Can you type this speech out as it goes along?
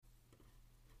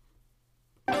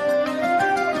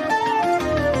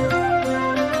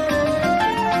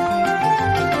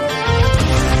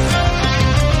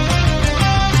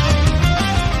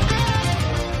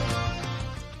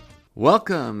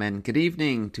Welcome and good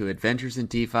evening to Adventures in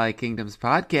DeFi Kingdoms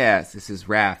podcast. This is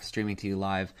Raph streaming to you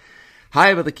live high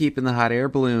above the keep in the hot air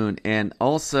balloon, and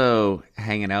also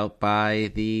hanging out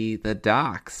by the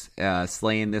docks,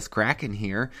 slaying this Kraken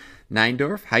here.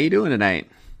 Neindorf, how you doing tonight?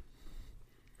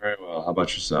 Very well. How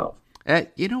about yourself?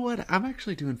 You know what? I'm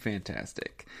actually doing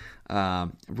fantastic.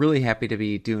 Really happy to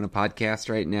be doing a podcast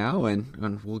right now,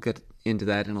 and we'll get into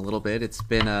that in a little bit. It's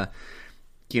been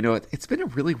it's been a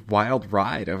really wild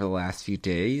ride over the last few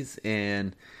days,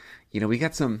 and we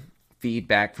got some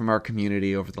feedback from our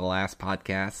community over the last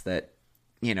podcast that,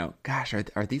 gosh,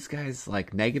 are these guys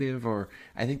like negative? Or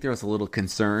I think there was a little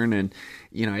concern, and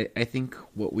I think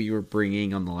what we were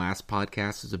bringing on the last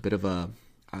podcast is a bit of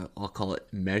I'll call it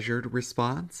measured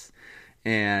response.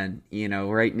 And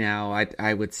right now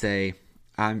I would say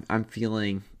I'm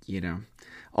feeling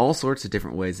all sorts of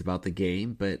different ways about the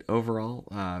game, but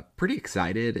overall pretty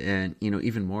excited, and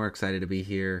even more excited to be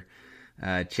here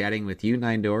chatting with you,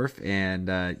 Neindorf, and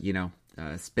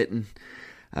spitting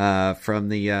from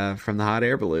the hot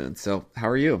air balloon. So how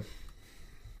are you?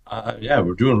 Yeah,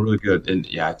 we're doing really good. And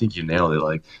yeah, I think you nailed it.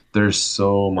 Like, there's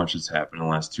so much that's happened in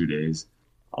the last 2 days.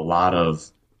 A lot of,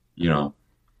 you know,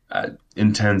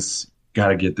 intense, got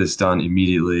to get this done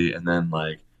immediately. And then,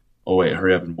 like, oh, wait,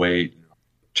 hurry up and wait.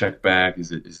 Check back.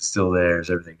 Is it still there? Is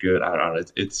everything good? I don't know.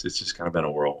 It's just kind of been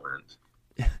a whirlwind.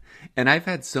 And I've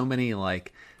had so many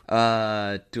like, do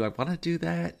I want to do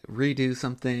that? Redo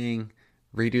something,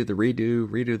 redo the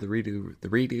redo the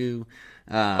redo.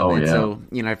 Oh, And yeah. so,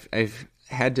 I've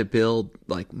had to build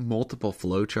like multiple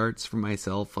flowcharts for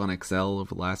myself on Excel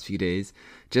over the last few days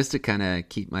just to kind of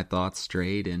keep my thoughts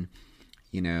straight, and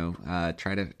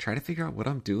try to figure out what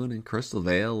I'm doing in Crystal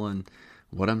Vale and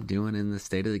what I'm doing in the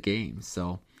state of the game.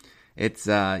 So it's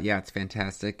it's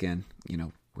fantastic, and we're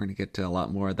gonna get to a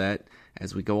lot more of that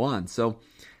as we go on. So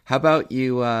how about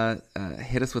you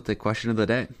hit us with the question of the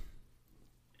day?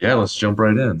 Yeah, let's jump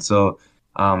right in. So,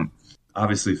 um,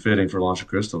 obviously fitting for launch of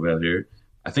Crystal Vale here.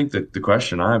 I think that the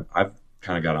question I've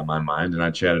kind of got on my mind, and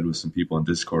I chatted with some people in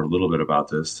Discord a little bit about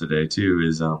this today too,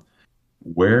 is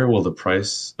where will the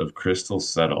price of crystal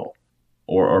settle?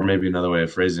 Or maybe another way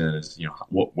of phrasing it is,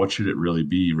 what should it really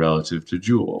be relative to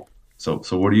Jewel? So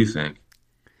what do you think?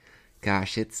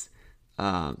 Gosh,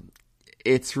 um,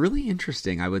 it's really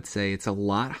interesting. I would say it's a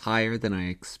lot higher than I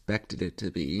expected it to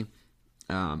be,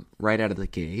 right out of the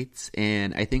gates.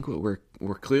 And I think what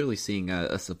we're clearly seeing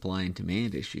a supply and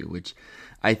demand issue, which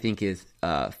I think is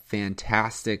a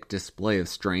fantastic display of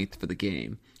strength for the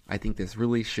game. I think this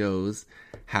really shows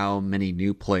how many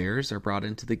new players are brought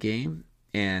into the game,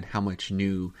 and how much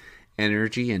new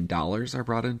energy and dollars are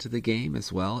brought into the game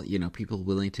as well. People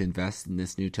willing to invest in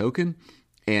this new token.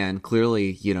 And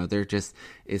clearly, there just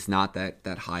is not that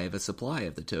high of a supply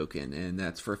of the token. And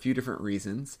that's for a few different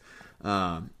reasons.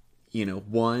 One,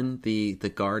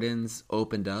 the gardens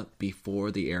opened up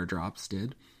before the airdrops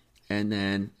did. And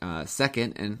then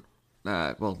second, and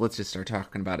well, let's just start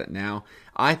talking about it now.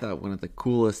 I thought one of the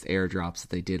coolest airdrops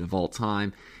that they did of all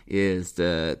time is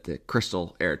the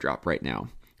crystal airdrop right now,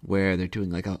 where they're doing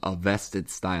like a vested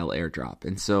style airdrop.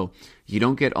 And so you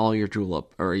don't get all your jewel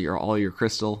up, or all your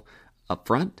crystal up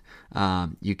front.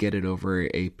 You get it over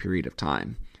a period of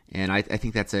time. And I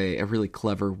think that's a really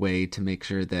clever way to make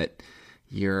sure that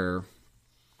you're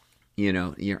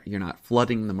you're not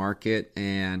flooding the market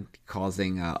and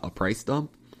causing a price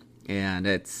dump. And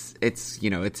it's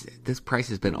this price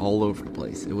has been all over the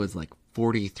place. It was like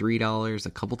 $43 a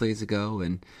couple days ago,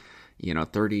 and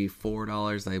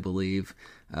 $34 I believe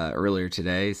earlier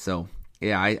today. So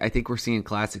yeah, I think we're seeing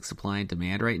classic supply and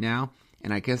demand right now.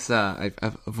 And I guess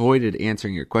I've avoided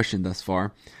answering your question thus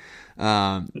far.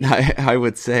 I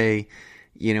would say,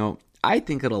 I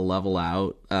think it'll level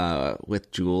out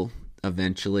with Jewel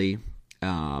eventually,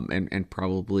 and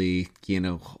probably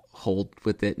hold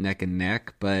with it neck and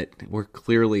neck. But we're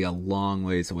clearly a long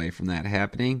ways away from that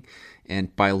happening.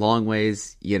 And by long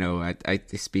ways, I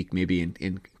speak maybe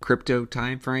in crypto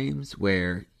time frames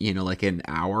where like an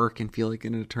hour can feel like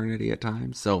an eternity at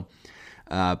times. So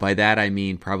by that I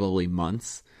mean probably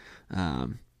months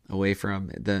away from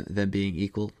them being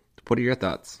equal. What are your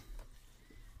thoughts?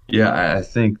 Yeah, I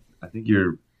think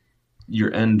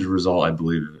your end result, I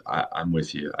believe, I'm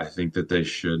with you. I think that they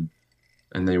should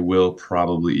and they will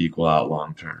probably equal out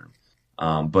long term.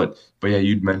 But yeah,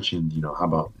 you'd mentioned, how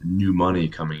about new money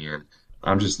coming in?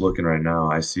 I'm just looking right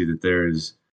now. I see that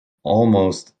there's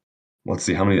almost, let's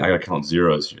see how many, I gotta count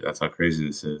zeros here. That's how crazy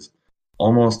this is.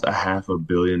 Almost a $500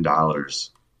 million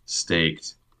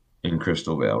staked in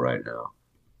Crystal Vale right now.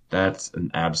 That's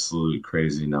an absolute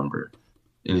crazy number.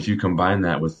 And if you combine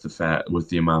that with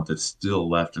the amount that's still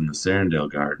left in the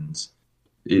Sarandale Gardens,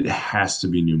 it has to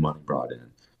be new money brought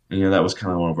in. And that was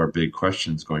kind of one of our big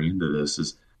questions going into this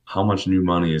is how much new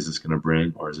money is this going to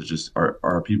bring, or is it just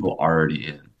are people already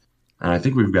in? And I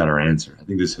think we've got our answer. I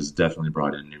think this has definitely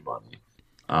brought in new money.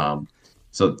 Um,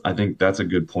 so I think that's a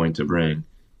good point to bring.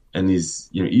 And these,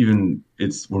 even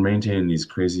we're maintaining these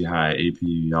crazy high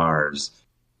APRs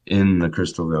in the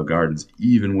Crystal Vale Gardens,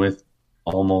 even with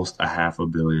almost a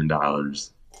 $500 million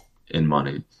in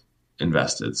money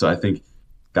invested. So I think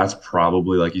that's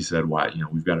probably, like you said, why,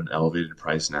 we've got an elevated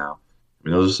price now. I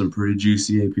mean, those are some pretty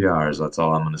juicy APRs. That's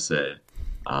all I'm going to say.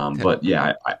 But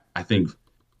yeah, I think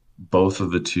both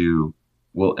of the two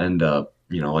will end up,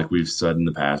 like we've said in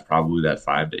the past, probably that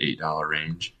 $5 to $8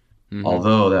 range. Mm-hmm.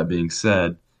 Although that being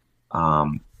said,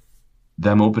 um,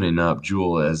 them opening up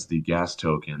Jewel as the gas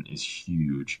token is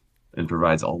huge and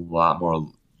provides a lot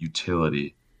more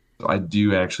utility. So I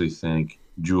do actually think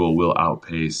Jewel will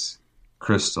outpace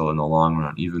Crystal in the long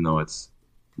run, even though it's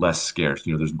less scarce.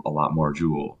 There's a lot more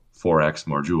Jewel, 4x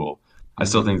more Jewel. I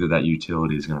still Mm-hmm. think that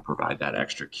utility is going to provide that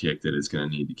extra kick that it's going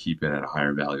to need to keep it at a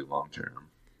higher value long term.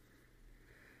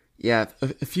 Yeah,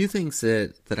 a few things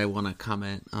that I want to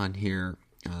comment on here,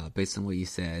 based on what you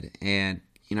said, and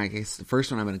I guess the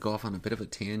first one I'm going to go off on a bit of a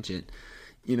tangent.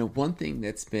 One thing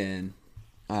that's been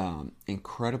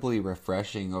incredibly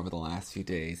refreshing over the last few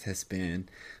days has been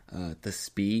the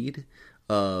speed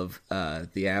of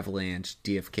the Avalanche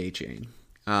DFK chain.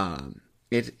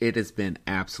 It has been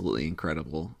absolutely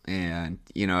incredible, and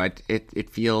it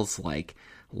feels like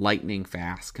lightning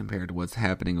fast compared to what's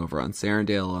happening over on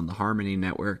Sarandale on the Harmony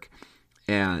network.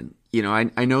 And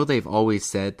I know they've always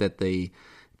said that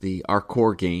our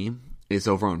core game is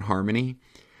over on Harmony.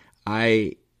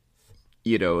 I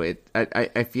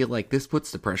I feel like this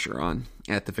puts the pressure on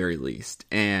at the very least.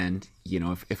 And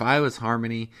if I was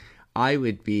Harmony, I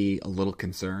would be a little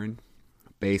concerned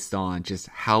based on just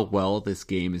how well this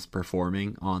game is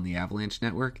performing on the Avalanche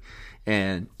network.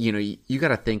 And you got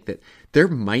to think that there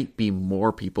might be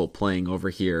more people playing over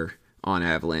here on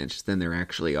Avalanche than there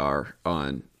actually are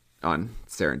on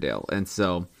Sarandale. And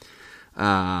so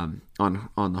on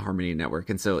the Harmony Network.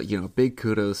 And so, big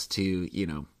kudos to,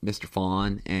 Mr.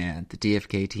 Fawn and the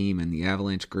DFK team and the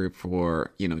Avalanche group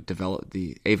for, develop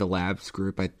the Ava Labs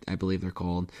group, I believe they're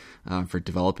called, for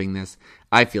developing this.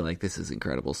 I feel like this is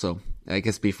incredible. So I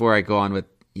guess before I go on with,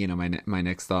 my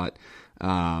next thought,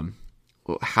 how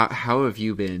have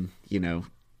you been,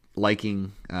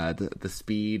 liking the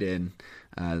speed and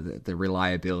the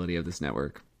reliability of this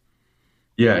network?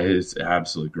 Yeah, it's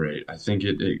absolutely great. I think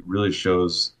it really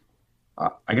shows,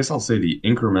 I guess I'll say the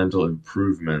incremental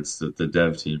improvements that the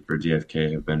dev team for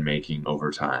DFK have been making over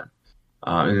time.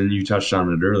 And then you touched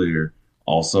on it earlier,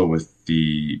 also with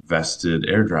the vested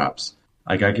airdrops.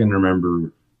 Like I can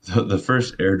remember the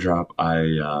first airdrop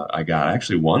I got, I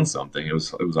actually won something. It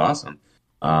was awesome.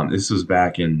 This was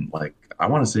back in like I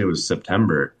want to say it was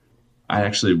September. I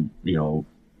actually,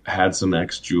 had some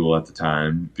X Jewel at the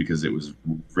time because it was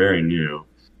very new.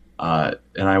 And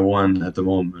I won at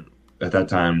that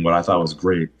time what I thought was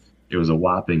great. It was a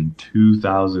whopping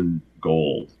 2,000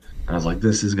 gold. And I was like,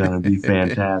 this is going to be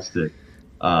fantastic.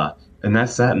 And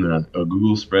that sat in a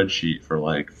Google spreadsheet for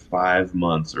like 5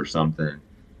 months or something.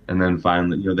 And then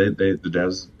finally, the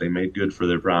devs, they made good for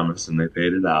their promise and they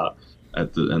paid it out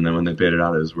and then when they paid it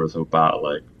out, it was worth about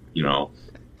like,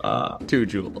 uh, 2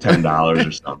 Jewel. $10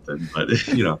 or something. But,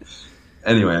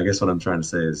 anyway, I guess what I'm trying to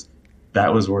say is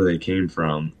that was where they came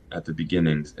from at the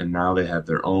beginnings, and now they have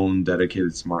their own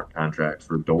dedicated smart contract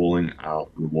for doling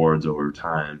out rewards over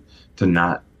time to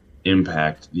not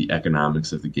impact the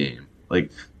economics of the game.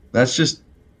 Like that's just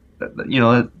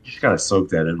you just gotta soak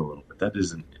that in a little bit. That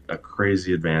isn't a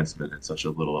crazy advancement in such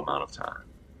a little amount of time.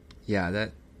 Yeah,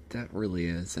 that really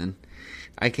is. And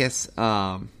I guess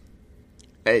I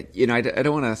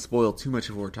don't want to spoil too much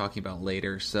of what we're talking about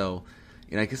later, so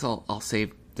I guess I'll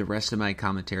save the rest of my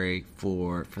commentary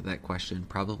for that question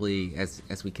probably as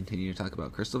we continue to talk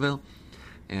about Crystalville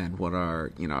and what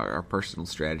our personal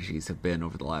strategies have been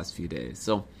over the last few days.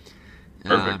 So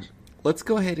Perfect. let's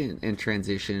go ahead and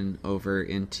transition over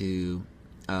into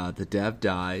the dev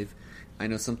dive. I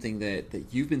know something that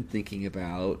you've been thinking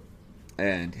about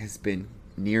and has been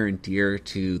near and dear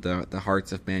to the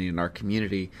hearts of many in our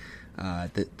community,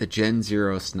 the Gen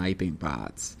Zero sniping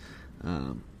bots.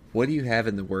 What do you have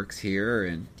in the works here?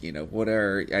 And what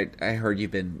are I heard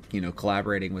you've been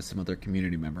collaborating with some other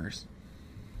community members.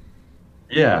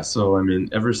 Yeah, so I mean,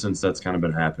 ever since that's kind of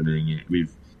been happening,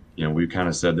 we've kind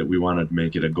of said that we want to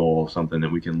make it a goal, something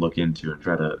that we can look into and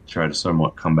try to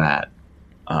somewhat combat.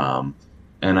 Um,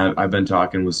 And I've been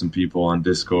talking with some people on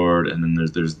Discord, and then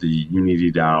there's the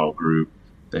Unity DAO group.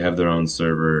 They have their own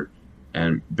server,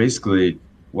 and basically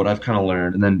what I've kind of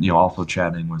learned, and then also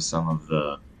chatting with some of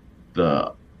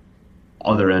the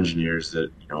other engineers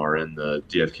that are in the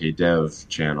DFK Dev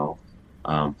channel.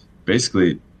 Um,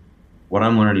 Basically, what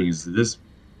I'm learning is that this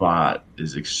bot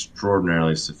is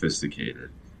extraordinarily sophisticated,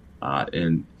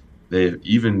 and they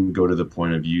even go to the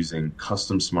point of using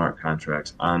custom smart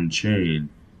contracts on chain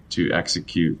to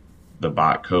execute the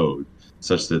bot code,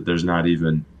 such that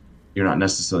you're not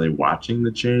necessarily watching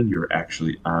the chain, you're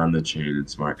actually on the chain in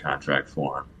smart contract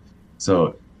form.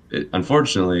 So,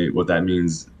 unfortunately, what that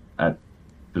means at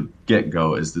the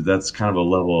get-go is that that's kind of a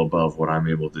level above what I'm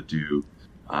able to do.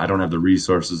 I don't have the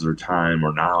resources or time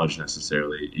or knowledge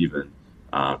necessarily even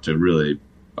to really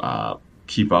uh,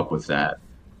 keep up with that.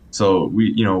 So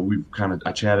we've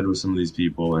I chatted with some of these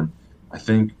people, and I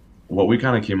think what we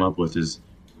kind of came up with is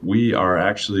we are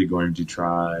actually going to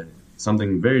try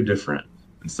something very different.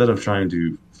 Instead of trying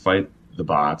to fight the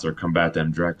bots or combat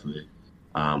them directly,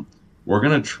 um, we're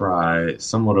going to try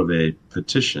somewhat of a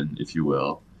petition, if you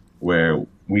will, where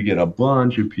we get a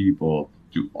bunch of people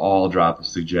to all drop a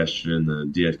suggestion in the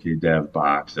DFK dev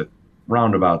box at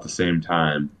round about the same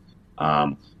time,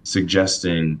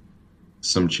 suggesting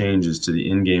some changes to the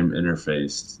in-game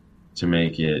interface to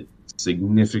make it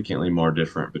significantly more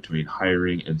different between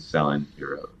hiring and selling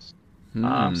heroes.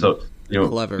 Hmm. The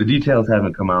Clever. details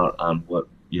haven't come out on what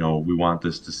we want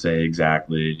this to say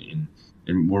exactly,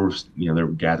 and we're they're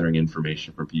gathering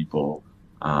information for people.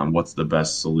 What's the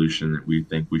best solution that we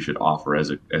think we should offer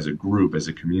as a group, as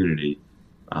a community?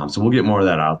 So we'll get more of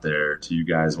that out there to you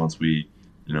guys once we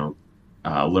you know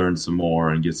learn some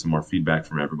more and get some more feedback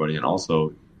from everybody, and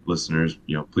also listeners,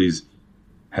 please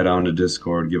head on to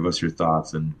Discord, give us your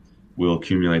thoughts, and we'll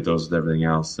accumulate those with everything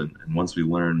else. And once we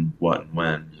learn what and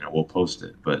when, we'll post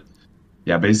it. But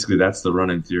yeah, basically that's the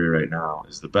running theory right now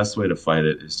is the best way to fight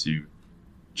it is to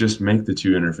just make the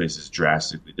two interfaces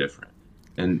drastically different.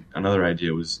 And another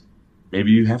idea was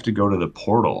maybe you have to go to the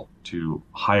portal to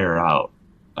hire out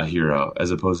a hero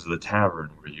as opposed to the tavern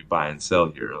where you buy and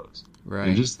sell heroes. And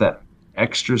Right. just that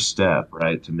extra step,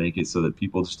 right, to make it so that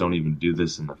people just don't even do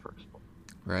this in the first place.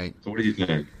 Right. So what do you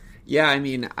think? Yeah, I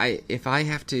mean, I if I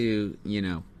have to,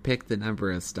 pick the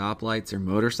number of stoplights or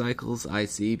motorcycles I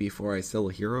see before I sell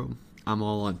a hero, I'm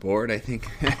all on board. I think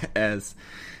as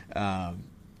um,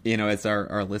 as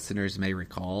our listeners may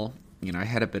recall, I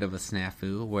had a bit of a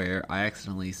snafu where I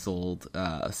accidentally sold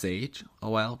a sage a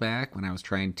while back when I was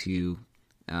trying to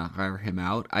hire him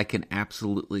out. I can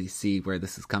absolutely see where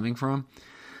this is coming from,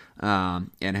 and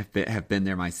have been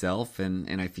there myself,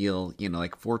 and I feel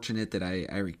like fortunate that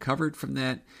I recovered from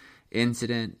that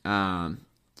incident.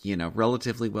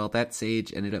 Relatively well. That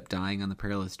sage ended up dying on the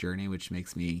perilous journey, which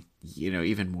makes me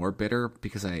even more bitter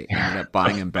because I ended up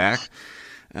buying him back.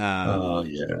 Um, Oh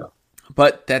yeah.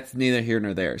 but that's neither here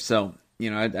nor there. So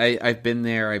I've been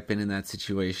there. I've been in that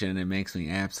situation, and it makes me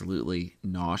absolutely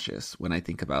nauseous when I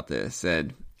think about this.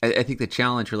 And I think the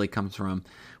challenge really comes from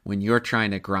when you're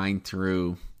trying to grind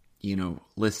through,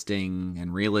 listing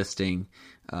and relisting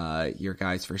your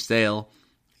guys for sale.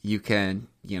 You can,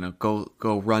 go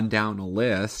run down a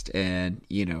list, and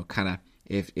kind of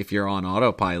if you're on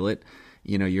autopilot,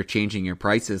 you're changing your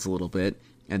prices a little bit.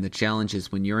 And the challenge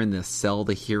is when you're in the sell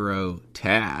the hero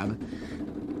tab,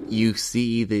 you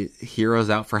see the heroes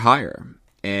out for hire,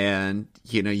 and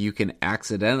you can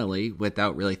accidentally,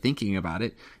 without really thinking about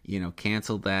it,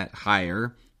 cancel that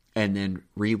hire and then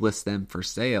relist them for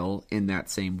sale in that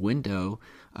same window,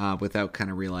 without kind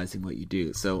of realizing what you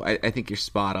do. So I think you're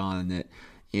spot on that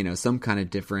some kind of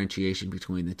differentiation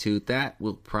between the two that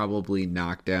will probably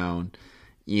knock down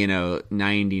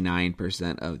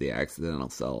 99% of the accidental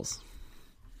sells.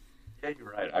 Yeah,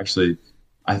 you're right. Actually,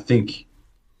 I think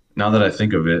now that I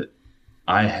think of it,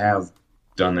 I have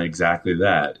done exactly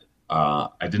that. I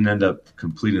didn't end up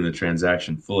completing the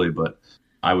transaction fully, but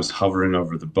I was hovering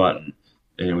over the button,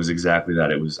 and it was exactly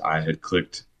that. I had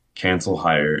clicked cancel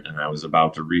hire, and I was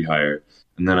about to rehire,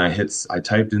 and then I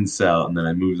typed in sell, and then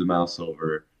I moved the mouse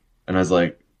over, and I was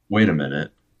like, wait a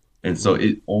minute, and so Ooh,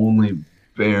 it only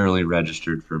barely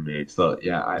registered for me. So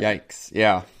yeah, yikes!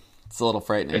 Yeah, it's a little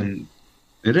frightening. and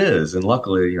it is, and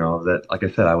luckily, that like I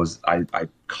said, I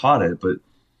caught it, but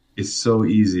it's so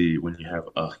easy when you have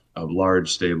a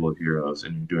large stable of heroes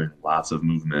and you're doing lots of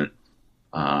movement.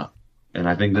 Uh, and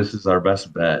I think this is our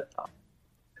best bet.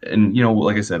 And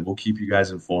like I said, we'll keep you guys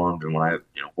informed. And when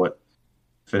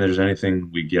if there's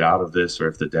anything we get out of this, or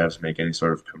if the devs make any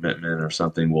sort of commitment or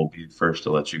something, we'll be first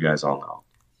to let you guys all know.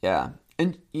 Yeah.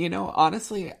 And,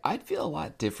 honestly, I'd feel a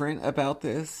lot different about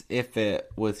this if it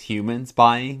was humans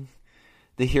buying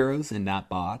the heroes and not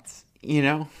bots,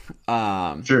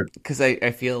 Sure. Because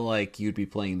I feel like you'd be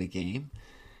playing the game.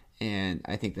 And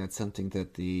I think that's something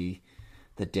that the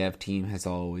dev team has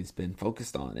always been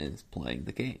focused on is playing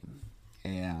the game.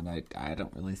 And I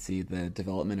don't really see the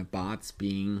development of bots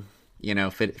being,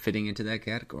 fitting into that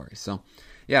category. So,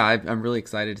 yeah, I'm really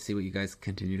excited to see what you guys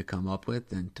continue to come up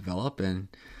with and develop. And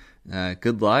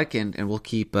good luck. And we'll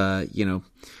keep,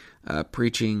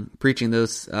 preaching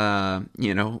those,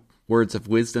 words of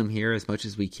wisdom here as much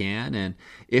as we can. And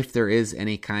if there is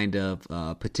any kind of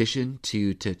petition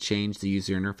to change the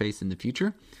user interface in the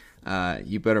future,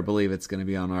 you better believe it's going to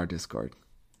be on our Discord.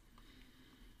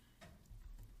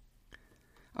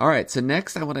 All right, so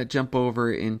next I want to jump over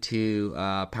into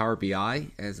Power BI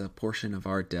as a portion of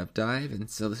our dev dive. And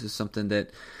so this is something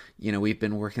that, we've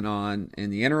been working on in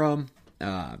the interim.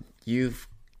 You've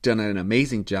done an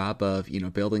amazing job of,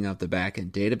 building up the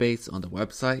backend database on the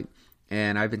website.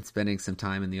 And I've been spending some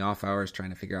time in the off hours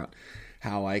trying to figure out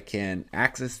how I can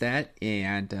access that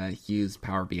and use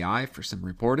Power BI for some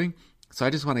reporting. So I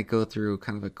just want to go through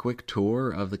kind of a quick tour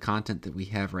of the content that we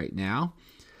have right now.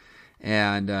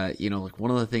 And, like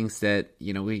one of the things that,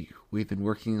 we've been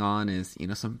working on is,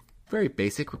 some very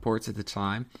basic reports at the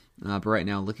time. But right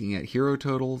now looking at hero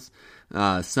totals,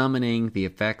 summoning the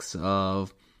effects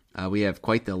of, we have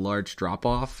quite the large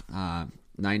drop-off.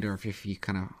 Neindorf, if you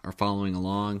kind of are following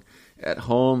along at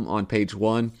home on page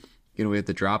 1, we have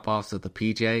the drop-offs of the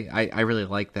PJ. I really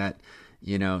like that,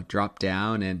 drop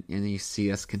down and you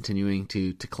see us continuing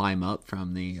to climb up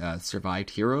from the survived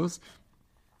heroes.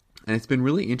 And it's been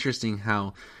really interesting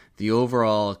how the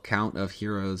overall count of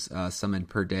heroes summoned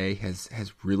per day has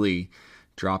really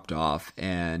dropped off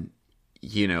and,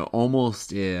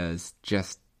 almost is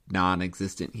just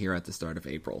non-existent here at the start of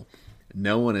April.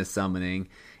 No one is summoning.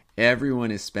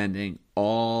 Everyone is spending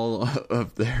all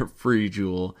of their free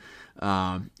jewel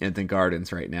in the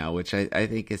gardens right now, which I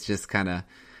think is just kind of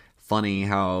funny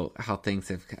how things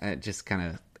have just kind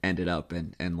of ended up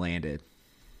and landed.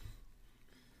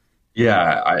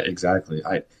 Yeah, exactly.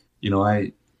 I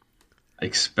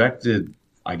expected,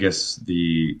 I guess,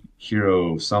 the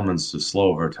hero summons to slow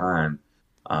over time.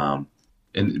 Um,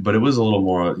 but it was a little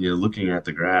more, looking at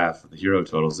the graph, the hero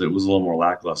totals, it was a little more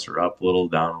lackluster, up a little,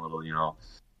 down a little.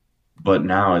 But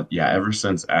now, yeah, ever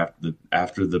since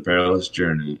after the perilous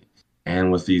journey,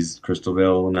 and with these Crystal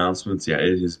Vale announcements, yeah,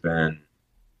 it has been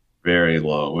very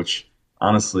low, which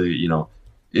honestly,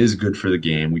 is good for the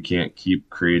game. We can't keep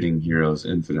creating heroes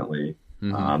infinitely.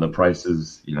 Mm-hmm. The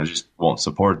prices, just won't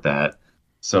support that.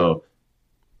 So,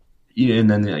 and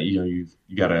then you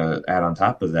got to add on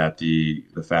top of that the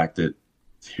fact that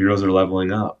heroes are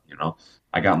leveling up.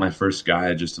 I got my first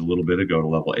guy just a little bit ago to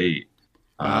level 8.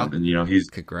 Wow. And he's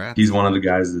Congrats. one of the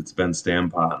guys that's been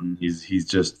stampotting. He's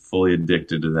just fully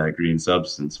addicted to that green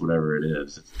substance, whatever it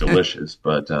is. It's delicious,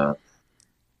 but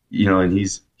and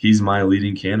he's my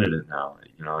leading candidate now.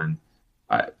 And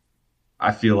I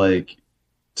I feel like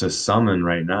to summon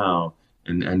right now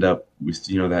and end up with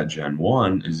that Gen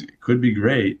 1 is it could be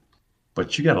great,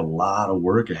 but you got a lot of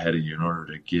work ahead of you in order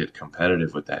to get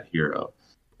competitive with that hero.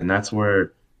 And that's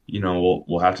where,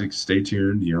 we'll have to stay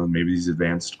tuned. Maybe these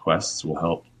advanced quests will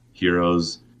help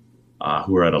heroes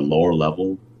who are at a lower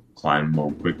level climb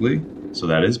more quickly. So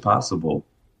that is possible.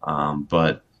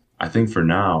 But I think for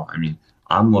now, I mean,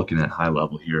 I'm looking at high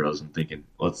level heroes and thinking,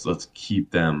 let's keep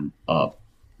them up.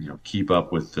 Keep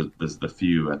up with the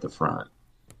few at the front.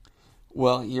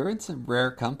 Well, you're in some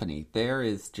rare company. There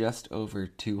is just over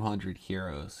 200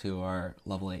 heroes who are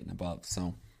level 8 and above.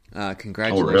 So, Oh, really?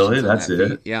 congratulations on That's that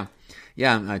feat. it? Yeah.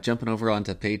 Yeah, I'm jumping over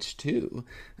onto page 2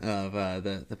 of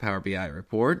the Power BI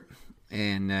report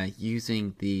and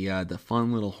using the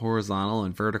fun little horizontal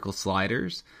and vertical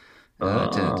sliders to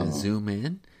Oh, zoom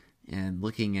in and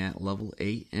looking at level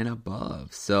 8 and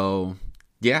above. So,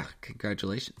 yeah,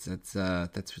 congratulations.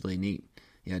 That's really neat.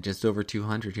 Yeah, just over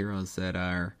 200 heroes that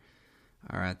are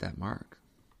at that mark.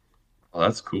 oh,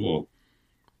 that's cool.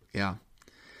 Yeah,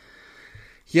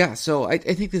 yeah. So I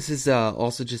think this is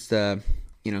also just a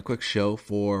quick show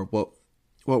for what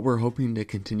we're hoping to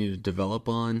continue to develop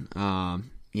on.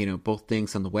 Both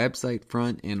things on the website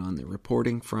front and on the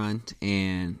reporting front,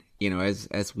 and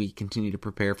as we continue to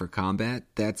prepare for combat,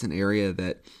 that's an area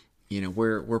that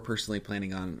we're personally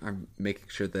planning on making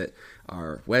sure that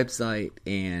our website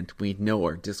and we know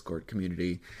our Discord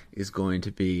community is going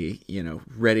to be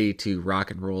ready to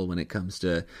rock and roll when it comes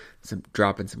to some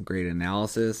dropping some great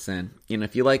analysis. And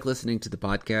if you like listening to the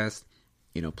podcast,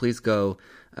 please go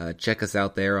check us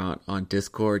out there on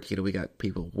Discord. We got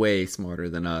people way smarter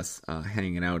than us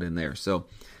hanging out in there. So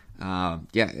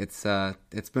yeah, it's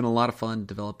been a lot of fun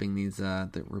developing these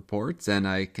the reports, and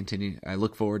I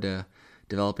look forward to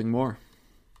developing more.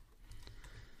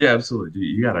 Yeah, absolutely.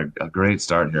 Dude, you got a great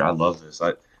start here. I love this.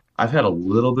 I've had a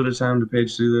little bit of time to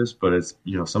page through this, but it's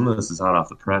some of this is hot off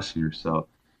the press here, so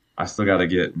I still got to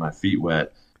get my feet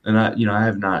wet. And I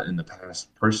have not in the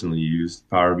past personally used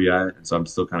Power BI, and so I'm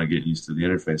still kind of getting used to the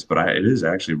interface. But it is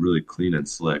actually really clean and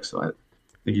slick. So I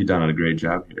think you've done a great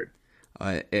job here.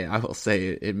 I will say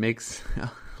it makes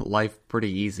life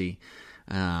pretty easy.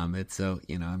 It's so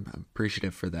I'm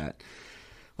appreciative for that.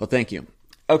 Well, thank you.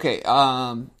 Okay,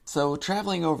 so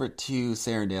traveling over to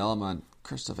Sarandale, I'm on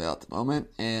Crystal Vale at the moment,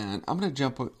 and I'm gonna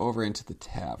jump over into the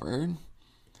tavern.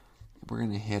 We're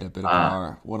gonna hit a bit of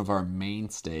Ah, one of our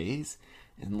mainstays,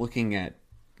 and looking at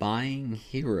buying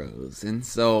heroes. And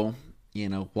so,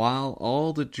 while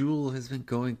all the jewel has been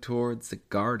going towards the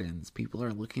gardens, people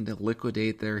are looking to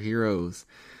liquidate their heroes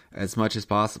as much as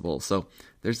possible. So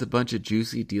there's a bunch of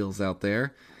juicy deals out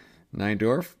there.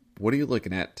 Neindorf, what are you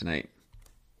looking at tonight?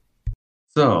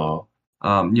 so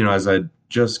as I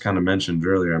just kind of mentioned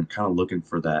earlier, I'm kind of looking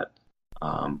for that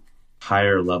um,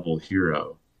 higher level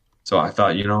hero. So I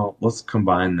thought, let's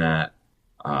combine that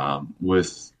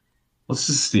with let's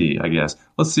just see, I guess.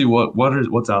 Let's see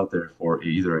what's out there for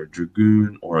either a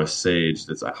dragoon or a sage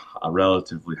that's a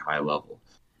relatively high level.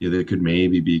 They could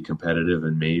maybe be competitive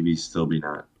and maybe still be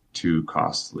not too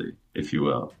costly, if you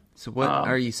will. So what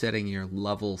are Um, you setting your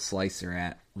level slicer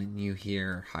at when you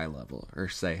hear high level or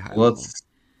say high level? let's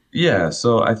Yeah,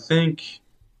 so I think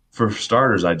for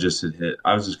starters, I was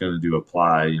just going to do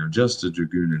apply, just to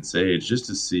dragoon and sage just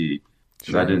to see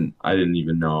because I Sure. didn't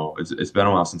even know it's been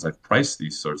a while since I've priced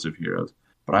these sorts of heroes.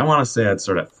 But I want to say I'd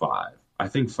start at five. I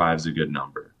think five's a good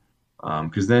number.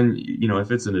 Because then,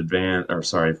 if it's an advanced, or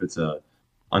sorry, if it's a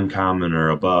uncommon or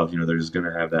above, they're just going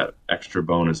to have that extra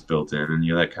bonus built in, and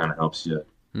that kind of helps you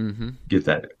Mm-hmm. get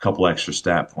that couple extra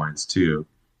stat points too.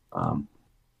 Um,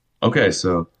 okay,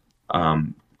 so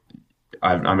um,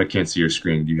 I can't see your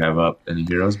screen. Do you have up any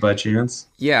heroes by chance?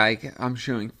 Yeah, I'm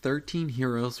showing 13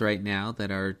 heroes right now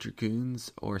that are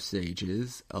dragoons or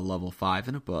sages, a level 5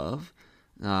 and above.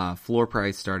 Floor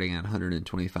price starting at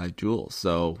 125 jewels.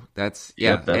 So that's,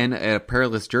 yeah, Yep, that and a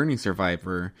perilous journey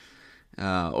survivor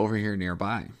over here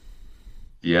nearby.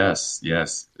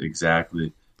 yes,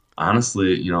 exactly.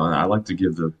 Honestly, I like to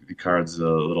give the cards a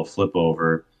little flip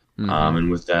over, Mm-hmm. and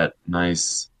with that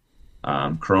nice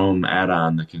Chrome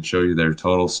add-on that can show you their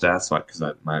total stats, because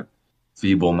my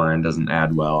feeble mind doesn't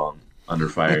add well under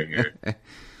fire here.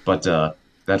 But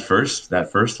that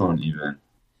first one even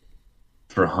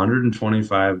for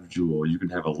 125 jewel, you can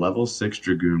have a level six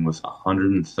dragoon with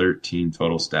 113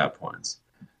 total stat points.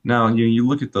 Now you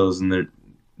look at those and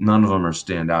none of them are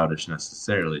standoutish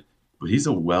necessarily, but he's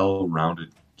a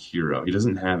well-rounded hero. He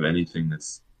doesn't have anything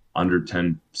that's under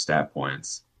 10 stat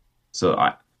points. So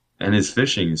I and his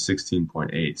fishing is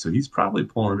 16.8. So he's probably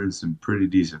pulling in some pretty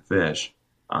decent fish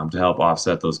to help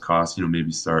offset those costs.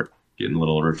 Maybe start getting a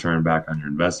little return back on your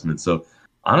investment. So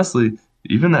honestly,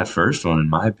 even that first one, in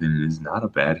my opinion, is not a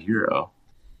bad hero.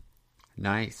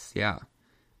 Nice, yeah.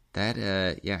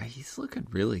 Yeah, he's looking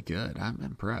really good. I'm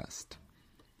impressed.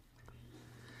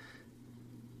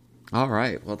 All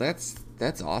right, well that's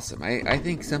awesome. I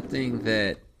think something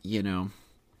that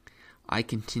I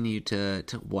continue to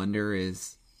wonder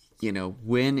is,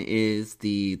 when is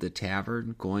the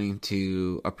tavern going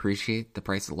to appreciate the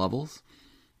price of levels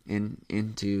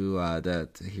into the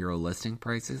hero listing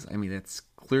prices? I mean, that's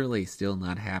clearly still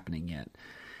not happening yet.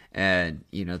 And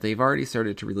they've already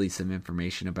started to release some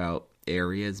information about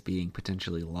areas being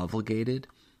potentially level gated,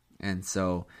 and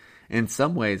so in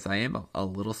some ways I am a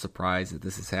little surprised that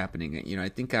this is happening. I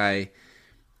think I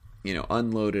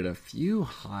unloaded a few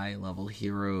high level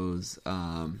heroes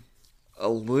a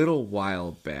little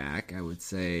while back. I would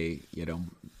say,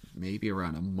 maybe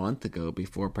around a month ago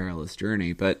before Perilous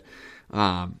Journey, but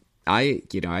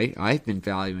I've been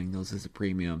valuing those as a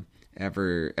premium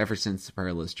ever since the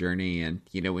Perilous Journey, and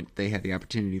when they had the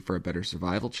opportunity for a better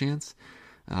survival chance,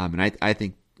 and I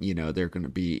think they're going to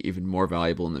be even more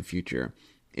valuable in the future.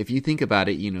 If you think about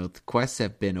it, the quests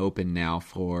have been open now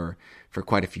for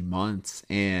quite a few months,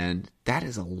 and that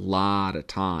is a lot of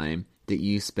time that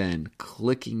you spend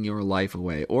clicking your life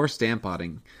away or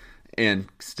stampotting and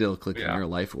still clicking Yeah. your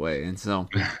life away. And so,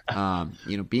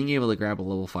 being able to grab a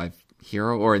level 5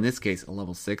 hero, or in this case, a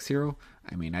level 6 hero,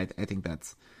 I mean, I think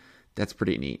that's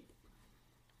pretty neat.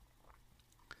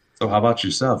 So how about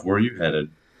yourself? Where are you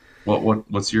headed?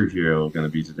 What's your hero going to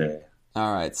be today?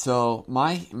 All right, so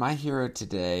my hero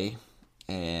today,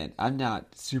 and I'm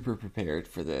not super prepared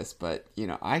for this, but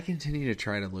I continue to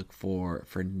try to look for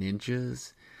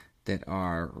ninjas that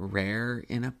are rare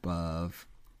and above,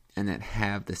 and that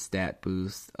have the stat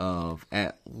boost of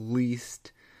at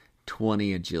least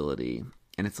 20 agility.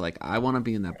 And it's like I want to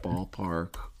be in that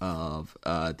ballpark of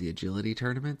the agility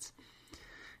tournaments,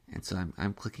 and so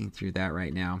I'm clicking through that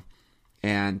right now.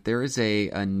 And there is a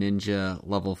ninja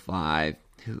level 5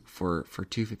 for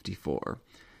 254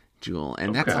 Jewel,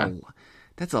 and Okay.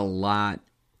 that's a lot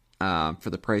for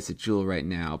the price of Jewel right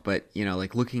now. But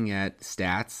like looking at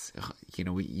stats,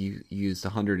 you used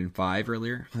 105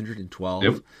 earlier, 112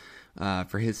 Yep.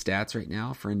 for his stats right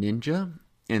now for a ninja,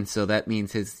 and so that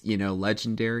means his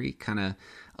legendary kind of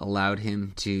allowed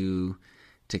him to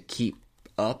keep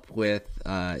up with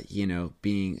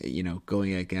being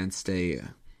going against a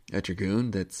dragoon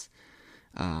that's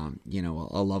a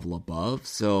level above.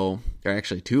 So they're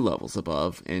actually two levels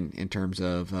above in terms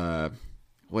of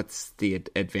what's the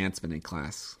advancement in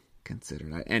class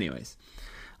considered. Anyways,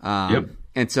 Yep.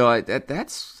 and so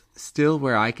that's still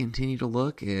where I continue to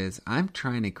look. Is I'm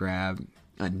trying to grab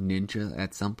a ninja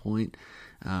at some point,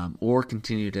 or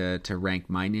continue to rank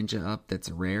my ninja up. That's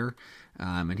rare,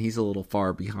 and he's a little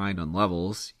far behind on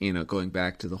levels. Going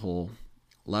back to the whole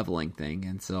leveling thing,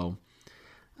 and so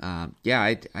yeah,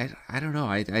 I don't know.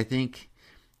 I think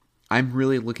I'm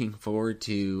really looking forward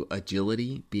to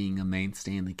agility being a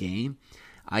mainstay in the game.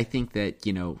 I think that,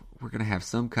 we're going to have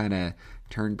some kind of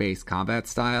turn based combat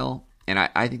style. And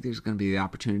I think there's going to be the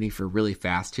opportunity for really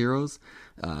fast heroes.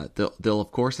 They'll,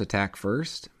 of course, attack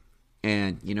first.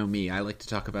 And, me, I like to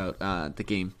talk about the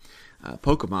game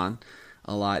Pokemon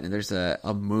a lot. And there's a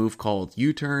move called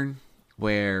U turn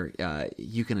where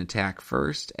you can attack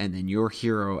first, and then your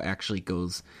hero actually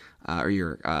goes, or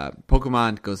your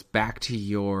Pokemon goes back to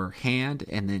your hand,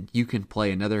 and then you can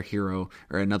play another hero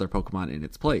or another Pokemon in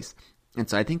its place. And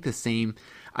so I think the same.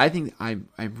 I think I'm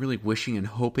really wishing and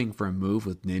hoping for a move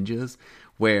with ninjas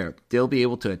where they'll be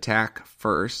able to attack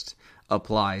first,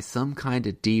 apply some kind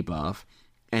of debuff,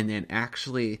 and then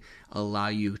actually allow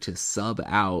you to sub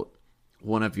out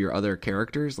one of your other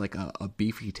characters, like a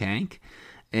beefy tank.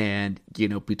 And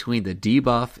between the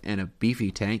debuff and a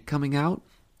beefy tank coming out,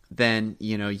 then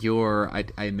I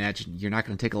imagine you're not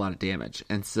going to take a lot of damage.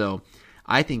 And so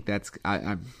I think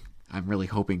I'm really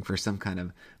hoping for some kind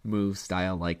of move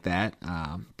style like that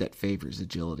that favors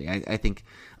agility. I think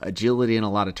agility in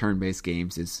a lot of turn-based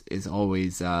games is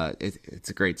always it's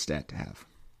a great stat to have.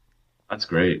 That's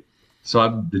great. So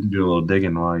I've been doing a little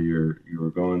digging while you were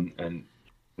going, and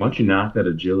once you knock that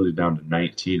agility down to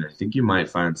 19, I think you might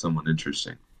find someone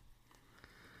interesting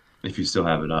if you still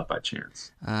have it up by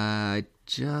chance. I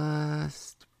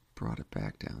just brought it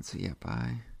back down. So yeah,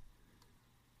 by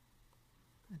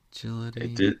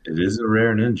agility It is a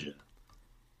rare ninja,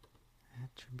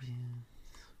 attribute.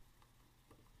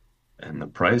 and the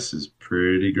price is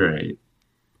pretty great.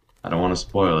 I don't want to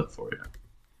spoil it for you.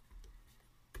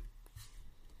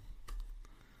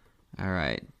 All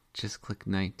right, just click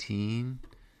 19.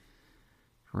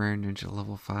 Rare Ninja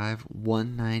level 5,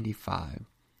 195.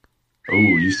 Oh,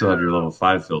 you still have your level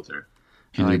 5 filter. Oh,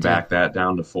 Can I you do. back that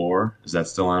down to 4? Is that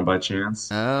still on by chance?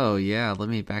 Oh, yeah, let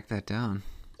me back that down.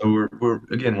 So we're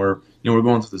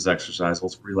going through this exercise.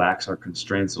 Let's relax our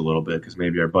constraints a little bit because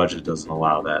maybe our budget doesn't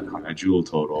allow that high jewel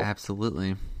total.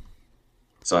 Absolutely.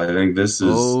 So I think this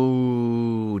is.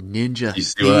 Oh, Ninja You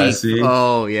see what I Thief. see?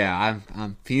 Oh, yeah,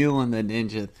 I'm feeling the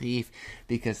Ninja Thief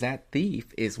because that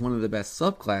Thief is one of the best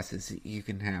subclasses you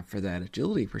can have for that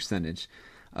agility percentage.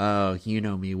 Oh, you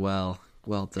know me well.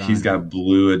 Well He's done. got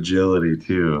blue agility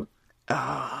too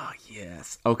Oh,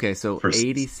 yes. Okay, so for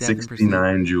 87%.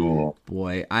 69 jewel.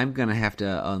 Boy, I'm gonna have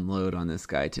to unload on this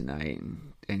guy tonight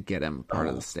and get him part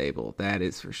of the Oh, stable. That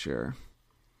is for sure.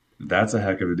 that's a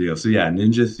heck of a deal. So yeah,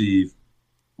 Ninja Thief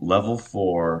level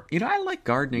 4 I like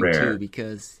gardening too rare.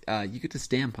 because you get to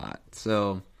stand pot,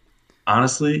 so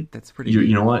Honestly, that's pretty you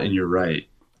neat. know what? And you're right.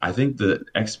 I think the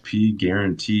XP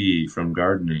guarantee from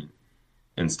gardening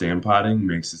and stand potting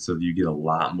makes it so that you get a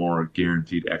lot more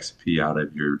guaranteed XP out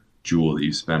of your jewel that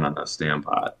you spend on that stand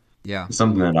pot. Yeah. It's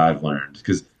something that I've learned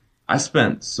because I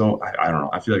don't know.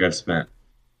 I feel like I've spent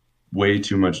way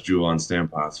too much jewel on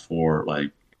stand pots for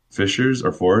like fishers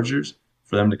or foragers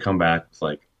for them to come back with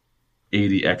like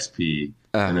 80 XP,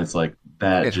 and Uh, it's like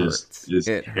that it just hurts. is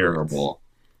It hurts. terrible.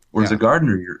 Whereas a Yeah.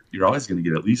 gardener, you're always going to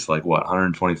get at least like what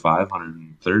 125,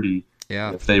 130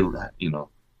 Yeah. if they,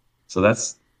 So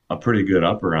that's a pretty good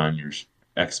upper on your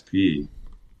XP.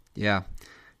 Yeah.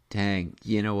 Dang.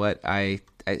 You know what? I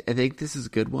think this is a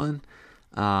good one.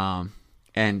 Um,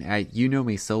 And you know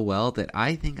me so well that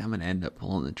I think I'm going to end up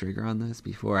pulling the trigger on this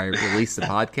before I release the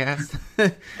podcast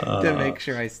to Uh, make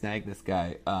sure I snag this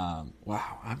guy.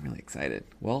 Wow, I'm really excited.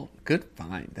 Well, good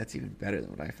find. That's even better than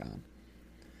what I found.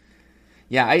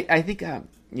 Yeah, I think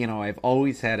I've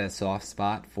always had a soft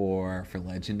spot for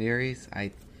legendaries.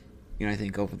 I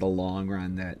think over the long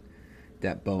run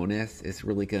that bonus is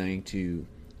really going to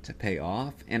pay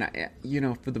off. And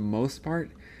for the most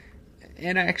part,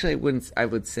 and actually I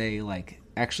would say like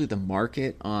actually the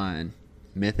market on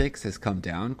mythics has come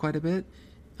down quite a bit.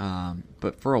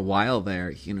 But for a while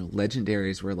there,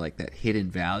 legendaries were like that hidden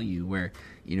value where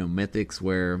mythics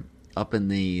were up in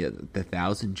the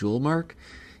 1,000 jewel mark,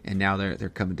 and now they're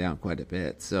coming down quite a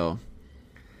bit. So,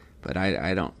 but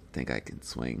I don't think I can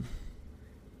swing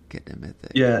getting a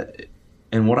mythic. yeah,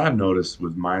 and what I've noticed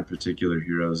with my particular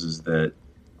heroes is that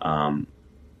um,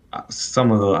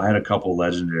 I had a couple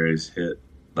legendaries hit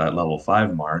that level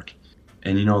 5 mark,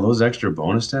 and those extra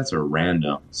bonus stats are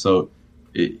random. So,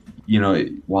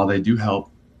 while they do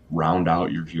help round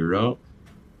out your hero,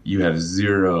 you have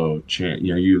zero chance.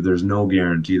 There's no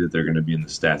guarantee that they're going to be in the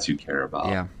stats you care about.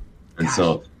 Yeah, And gosh,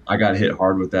 so I got hit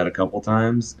hard with that a couple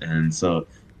times, and so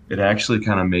it actually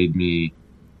kind of made me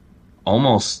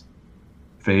almost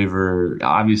favor.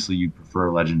 Obviously, you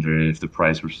prefer legendary if the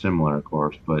price were similar, of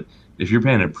course. But if you're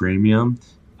paying a premium,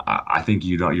 I think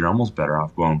you're almost better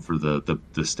off going for the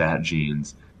stat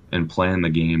genes and playing the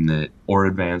game that, or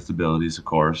advanced abilities, of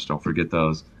course. Don't forget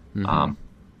those. mm-hmm. Um,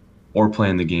 or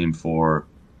playing the game for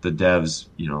the devs.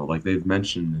 Like they've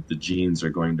mentioned that the genes are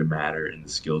going to matter in the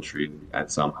skill tree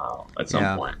at some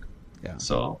Yeah, point. yeah.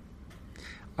 So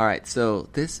All right, so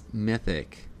this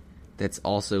mythic that's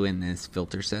also in this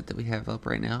filter set that we have up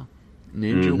right now,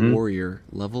 Ninja hmm Warrior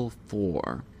level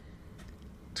 4,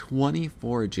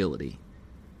 24 agility.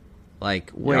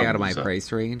 Like way yeah, out of my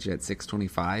price range at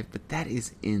 625, but that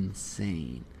is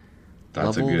insane.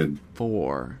 that's a Level good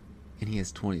 4 and he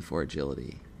has 24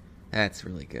 agility. That's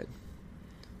really good.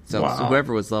 So wow.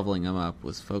 whoever was leveling him up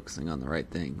was focusing on the right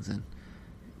things and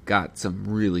got some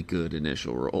really good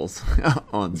initial rolls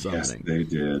on Yes, summoning. they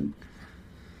did.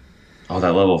 Oh,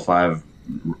 that level 5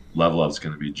 level up's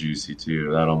going to be juicy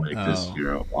too. That'll make this Oh,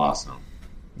 hero awesome.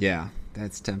 yeah,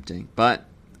 that's tempting. But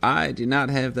I do not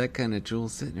have that kind of jewel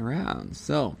sitting around.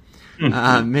 So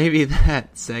maybe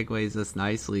that segues us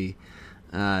nicely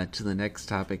to the next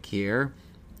topic here.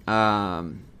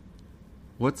 Um,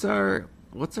 what's our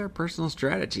personal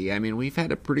strategy? I mean, we've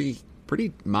had a pretty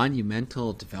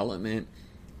monumental development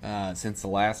since the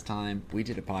last time we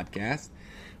did a podcast.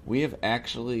 We have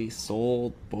actually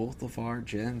sold both of our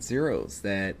Gen Zeros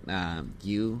that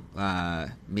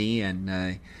me,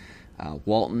 and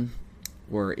Walton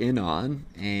were in on,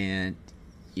 and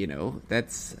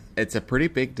it's a pretty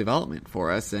big development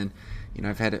for us. And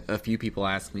I've had a few people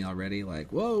ask me already,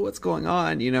 like, "Whoa, what's going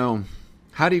on?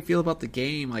 How do you feel about the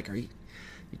game? Like, are you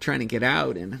trying to get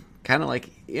out?" And kind of like,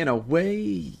 in a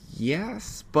way,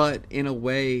 yes, but in a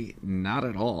way, not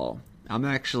at all. I'm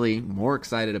actually more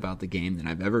excited about the game than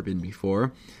I've ever been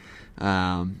before.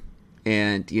 Um,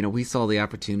 and we saw the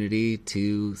opportunity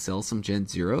to sell some Gen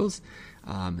Zeros,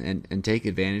 and take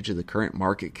advantage of the current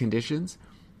market conditions.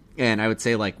 And I would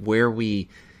say like what we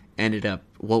ended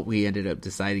up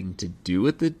deciding to do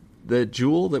with the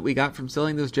jewel that we got from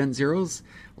selling those Gen Zeros.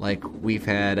 Like we've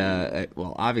had,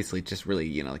 well, obviously just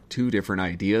really like two different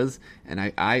ideas, and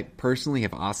I personally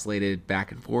have oscillated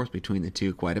back and forth between the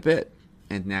two quite a bit.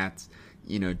 And that's,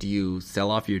 do you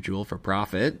sell off your jewel for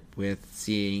profit with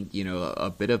seeing a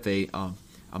bit of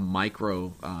a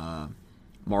micro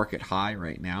market high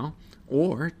right now,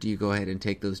 or do you go ahead and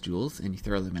take those jewels and you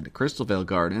throw them into Crystal Vale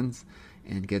Gardens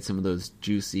and get some of those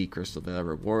juicy Crystal Vale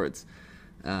rewards?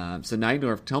 So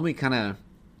Nightdorf, tell me kind of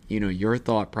your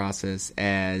thought process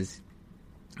as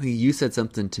you said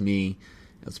something to me.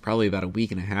 It was probably about a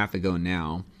week and a half ago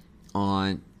now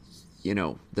on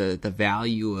the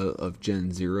value of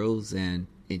Gen Zeros and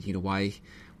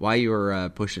why you're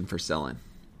pushing for selling.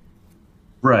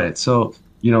 Right. So,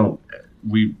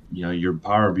 your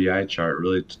Power BI chart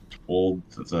really told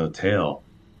the tale.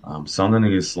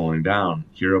 Summoning is slowing down.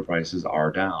 Hero prices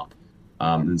are down.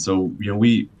 And so,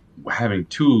 we having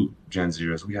two Gen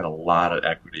Zeros, we had a lot of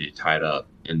equity tied up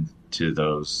into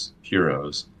those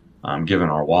heroes, given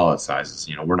our wallet sizes.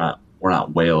 We're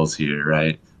not whales here,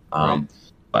 right? Right. Um,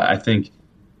 but I think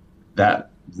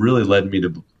that really led me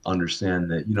to understand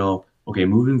that, okay,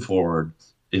 moving forward,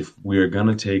 if we're going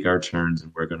to take our turns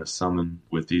and we're going to summon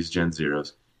with these Gen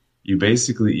Zeros, you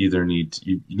basically either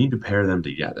you need to pair them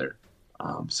together.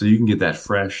 So you can get that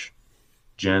fresh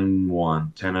Gen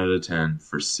 1 10 out of 10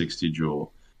 for 60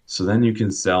 jewel. So then you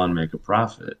can sell and make a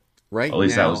profit. right At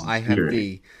least that now was the I have theory.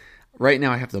 the right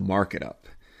now I have the market up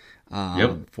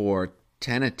Yep. for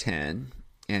 10 of 10,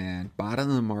 and bottom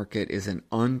of the market is an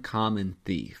uncommon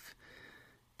thief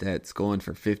that's going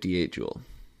for 58 jewel.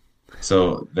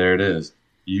 So there it is.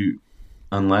 You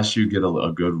unless you get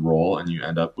a good roll and you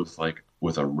end up with like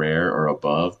with a rare or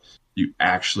above, you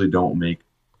actually don't make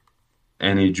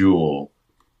any jewel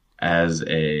as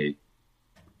a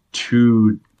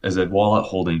as a wallet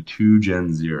holding two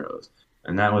Gen Zeros.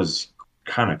 And that was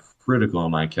kind of critical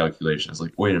in my calculation. It's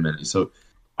like, wait a minute. So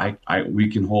we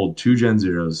can hold two Gen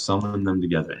Zeros, summon them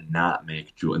together, and not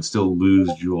make jewel and still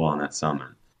lose jewel on that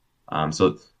summon.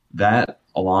 So that,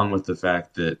 along with the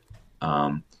fact that,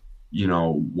 um,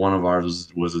 one of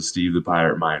ours was a Steve the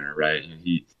Pirate Miner, right? And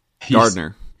he's,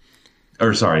 Gardner.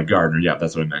 or sorry, Gardner. Yeah,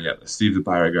 that's what I meant. Yeah, Steve the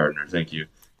Pirate Gardner. Thank you.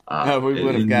 We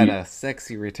would have And got we, a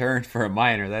sexy return for a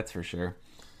miner, that's for sure.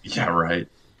 yeah, right.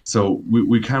 So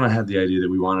we kind of had the idea that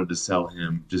we wanted to sell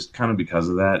him just kind of because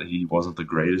of that. He wasn't the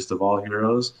greatest of all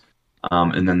heroes.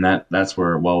 And then that's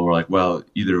where, well, we're like, well,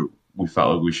 either we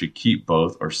felt like we should keep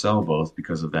both or sell both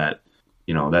because of that,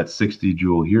 that 60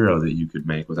 jewel hero that you could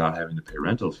make without having to pay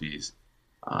rental fees.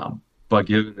 But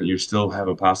given that you still have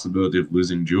a possibility of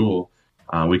losing jewel,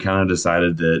 we kind of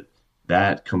decided that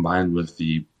that combined with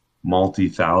the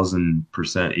multi-thousand%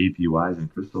 APYs in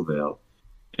Crystal Vale,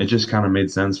 it just kind of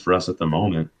made sense for us at the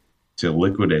moment to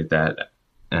liquidate that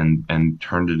and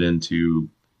turned it into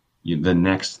the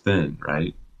next thing,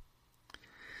 right?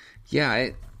 Yeah,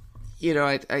 I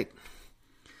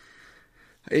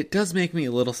it does make me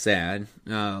a little sad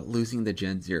losing the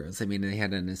Gen Zeros. I mean, they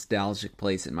had a nostalgic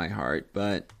place in my heart,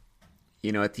 but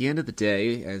at the end of the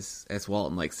day, as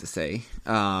Walton likes to say,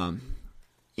 we're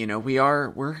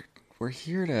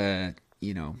here to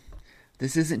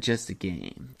this isn't just a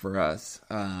game for us.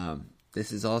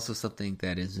 This is also something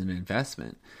that is an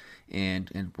investment,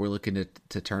 and we're looking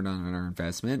to turn on our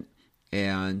investment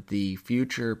and the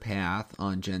future path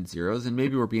on Gen Zeros. And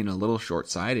maybe we're being a little short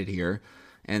sighted here,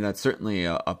 and that's certainly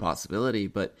a possibility.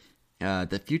 But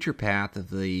the future path of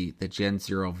the Gen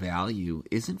Zero value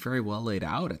isn't very well laid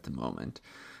out at the moment.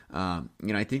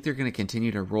 I think they're going to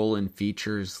continue to roll in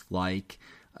features like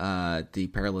the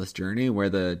Perilous Journey, where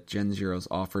the Gen Zeros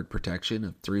offered protection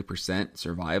of 3%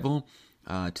 survival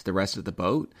to the rest of the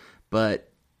boat. But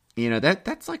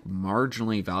that's like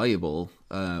marginally valuable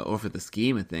over the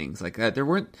scheme of things. Like there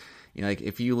weren't, like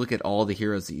if you look at all the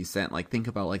heroes that you sent, like think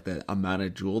about like the amount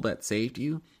of jewel that saved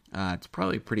you. It's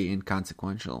probably pretty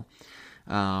inconsequential.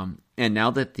 And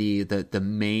now that the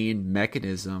main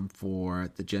mechanism for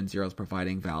the Gen Zeros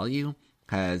providing value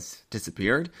has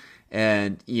disappeared,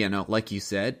 and like you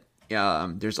said,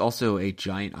 there's also a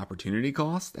giant opportunity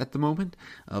cost at the moment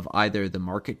of either the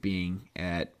market being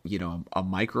at a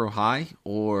micro high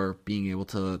or being able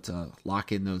to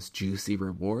lock in those juicy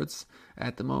rewards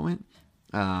at the moment.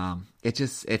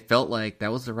 It felt like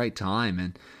that was the right time,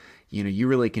 and you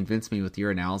really convinced me with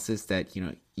your analysis that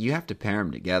you have to pair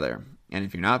them together. And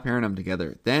if you're not pairing them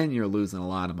together, then you're losing a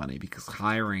lot of money because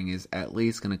hiring is at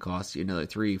least going to cost you another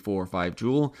 3, 4, 5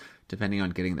 jewel, depending on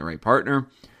getting the right partner.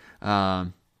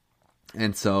 And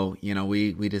so,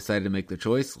 we decided to make the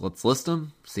choice. Let's list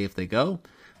them, see if they go.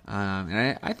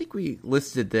 And I think we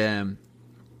listed them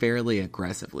fairly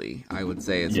aggressively, I would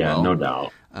say as Yeah, no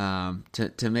well, doubt.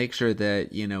 to make sure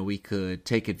that we could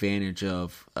take advantage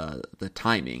of the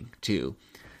timing too.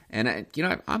 And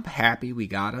I'm happy we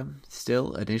got him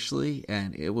still initially,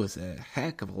 and it was a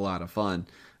heck of a lot of fun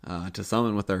to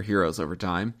summon with our heroes over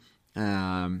time.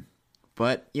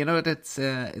 But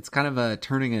it's kind of a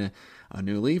turning a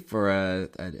new leaf or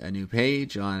a new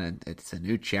page on it's a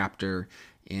new chapter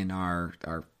in our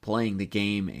playing the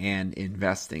game and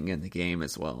investing in the game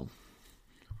as well.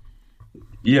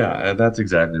 Yeah, that's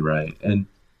exactly right. And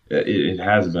it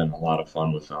has been a lot of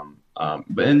fun with them. But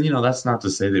that's not to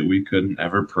say that we couldn't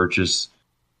ever purchase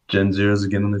Gen Zeros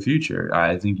again in the future.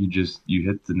 I think you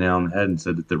hit the nail on the head and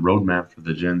said that the roadmap for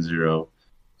the Gen Zero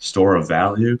store of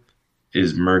value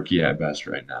is murky at best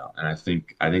right now. And I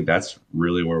think that's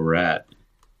really where we're at.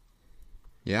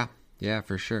 Yeah, yeah,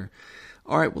 for sure.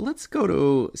 All right, well, let's go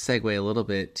to segue a little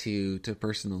bit to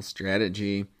personal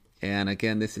strategy. And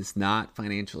again, this is not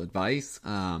financial advice,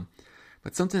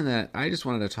 but something that I just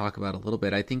wanted to talk about a little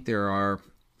bit. I think there are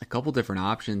a couple different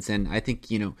options, and I think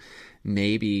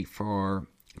maybe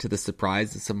to the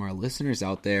surprise of some of our listeners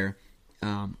out there,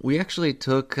 we actually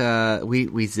took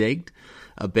we zigged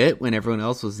a bit when everyone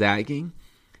else was zagging,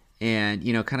 and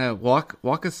kind of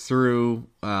walk us through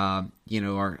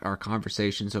our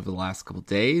conversations over the last couple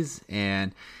days,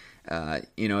 and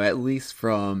at least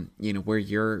from where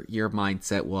your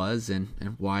mindset was and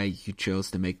why you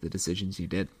chose to make the decisions you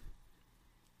did.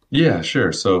 Yeah,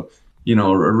 sure. So,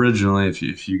 originally,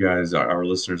 if you guys are our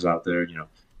listeners out there,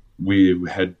 we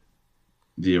had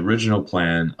the original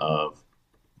plan of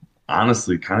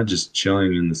honestly kind of just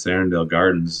chilling in the Sarandale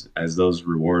Gardens as those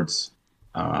rewards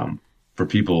um, for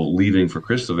people leaving for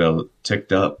Crystalvale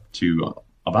ticked up to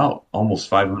about almost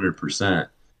 500%.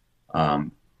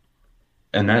 Um,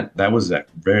 and that was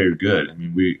very good. I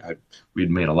mean, we'd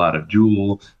made a lot of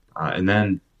Jewel, and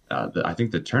then I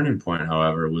think the turning point,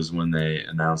 however, was when they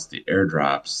announced the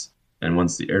airdrops, and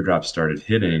once the airdrops started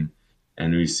hitting,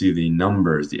 and we see the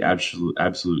numbers, the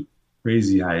absolute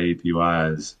crazy high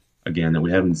APYs again that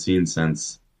we haven't seen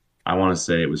since I want to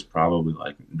say it was probably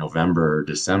like November or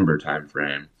December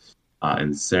timeframe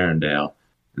in Sarandale,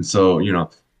 and so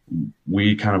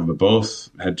we kind of both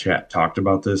had talked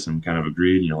about this and kind of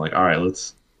agreed, like, all right,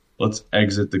 let's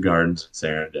exit the gardens at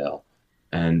Sarandale,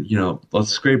 and let's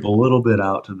scrape a little bit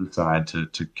out to the side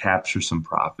to capture some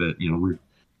profit,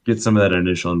 get some of that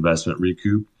initial investment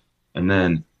recoup, and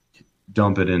then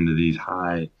dump it into these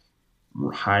high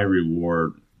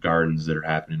reward gardens that are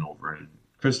happening over in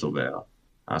Crystal Vale.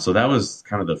 So that was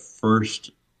kind of the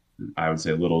first, I would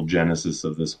say, little genesis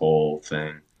of this whole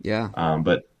thing. Yeah.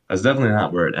 But that's definitely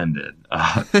not where it ended.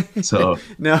 So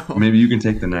No. maybe you can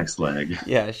take the next leg.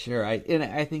 Yeah, sure. I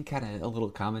think kind of a little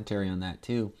commentary on that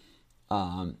too.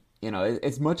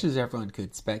 As much as everyone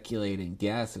could speculate and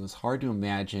guess, it was hard to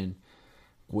imagine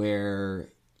where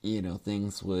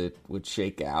things would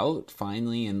shake out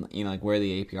finally, and like where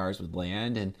the APRs would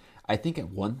land. And I think at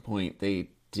one point they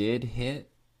did hit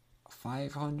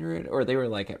 500, or they were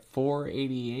like at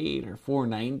 488 or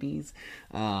 490s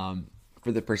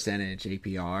for the percentage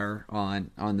APR on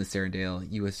the Sarandale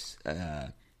US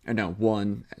no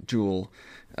one Jewel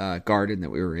garden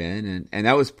that we were in, and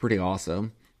that was pretty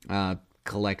awesome.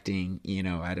 Collecting,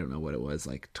 I don't know what it was,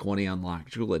 like 20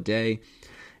 unlocked Jewel a day,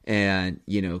 and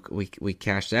we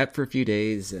cashed that for a few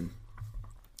days, and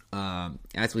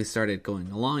as we started going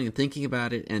along and thinking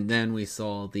about it, and then we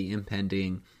saw the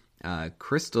impending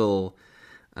crystal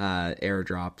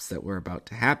airdrops that were about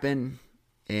to happen,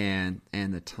 and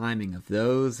the timing of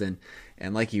those, and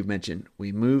like you mentioned,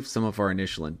 we moved some of our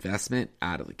initial investment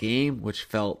out of the game, which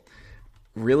felt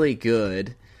really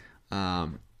good.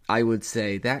 I would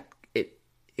say that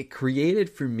it created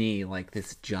for me like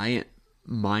this giant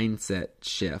mindset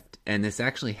shift, and this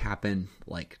actually happened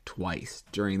like twice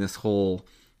during this whole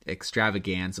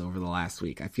extravaganza over the last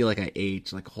week. I feel like I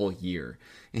aged like a whole year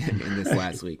in this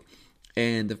last week.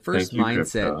 And Thank you,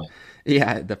 crypto.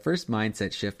 the first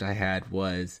mindset shift I had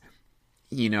was,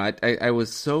 I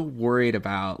was so worried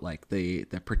about like the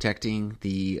protecting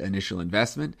the initial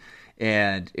investment,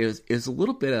 and it was a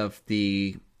little bit of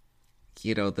the,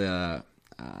 the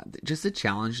just the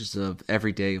challenges of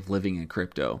every day of living in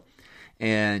crypto.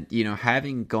 And,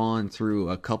 having gone through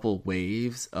a couple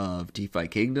waves of DeFi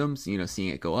kingdoms, seeing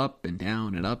it go up and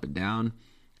down and up and down,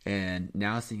 and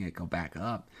now seeing it go back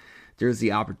up, there's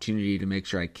the opportunity to make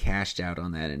sure I cashed out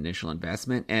on that initial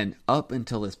investment. And up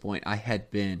until this point, I had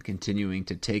been continuing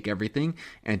to take everything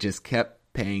and just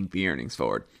kept paying the earnings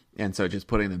forward. And so just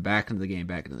putting them back into the game,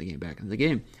 back into the game, back into the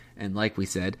game. And like we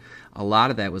said, a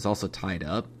lot of that was also tied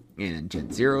up in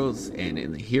Gen Zeros and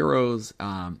in the heroes,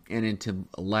 and into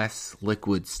a less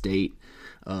liquid state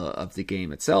of the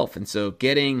game itself. And so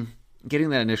getting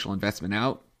that initial investment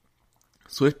out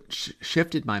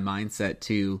shifted my mindset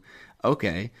to,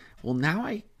 okay, well, now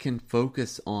I can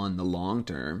focus on the long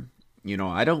term.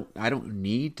 I don't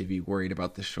need to be worried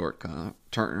about the short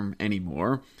term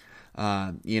anymore.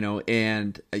 I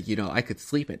could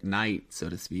sleep at night, so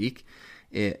to speak.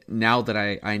 Now that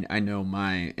I know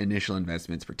my initial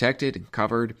investment's protected and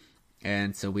covered,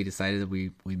 and so we decided that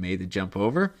we made the jump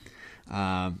over,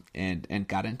 and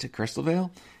got into Crystal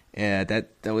Vale. That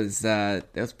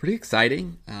was pretty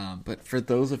exciting. But for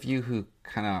those of you who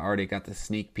kind of already got the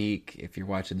sneak peek, if you're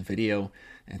watching the video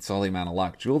and saw the amount of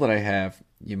locked jewel that I have,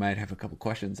 you might have a couple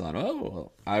questions on. Oh,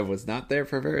 well, I was not there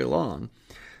for very long.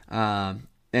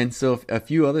 And so a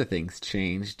few other things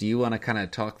changed. Do you want to kind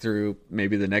of talk through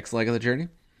maybe the next leg of the journey?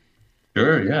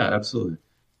 Sure, yeah, absolutely.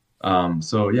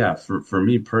 So yeah, for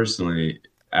me personally,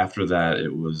 after that,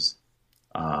 it was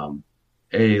um,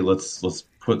 let's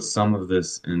put some of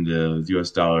this into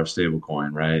US dollar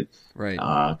stablecoin, right?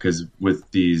 Right. Because with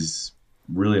these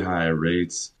really high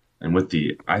rates and with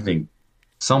the, I think,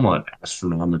 somewhat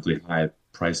astronomically high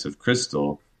price of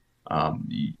crystal,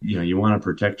 you want to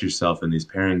protect yourself in these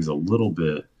pairings a little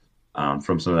bit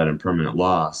from some of that impermanent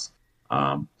loss.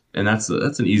 And that's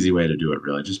an easy way to do it,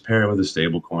 really. Just pair it with a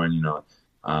stable coin.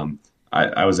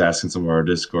 I was asking some of our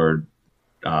Discord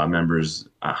members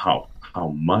how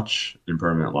much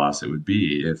impermanent loss it would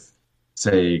be if,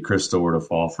 say Crystal were to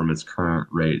fall from its current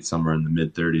rate somewhere in the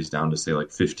mid 30s down to say like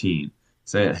 15,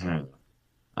 say it had,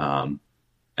 um,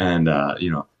 and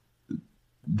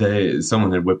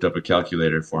someone had whipped up a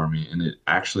calculator for me, and it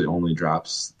actually only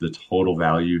drops the total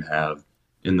value you have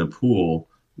in the pool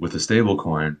with a stable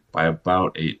coin by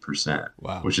about 8%,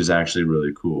 Wow. which is actually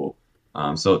really cool.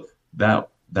 So that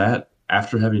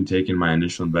after having taken my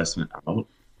initial investment out,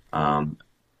 um,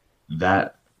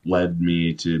 that led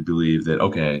me to believe that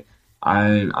okay,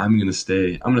 I'm gonna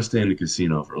stay in the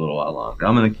casino for a little while longer.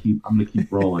 I'm gonna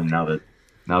keep rolling now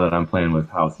that I'm playing with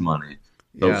house money.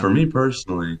 So Yeah. for me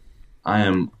personally, I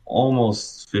am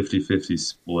almost 50-50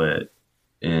 split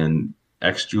in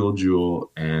X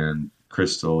Jewel and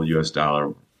Crystal US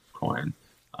dollar coin.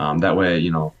 That way,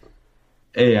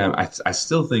 I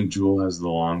still think Jewel has the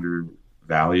longer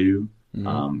value,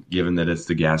 Hmm. given that it's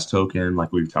the gas token,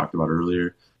 like we've talked about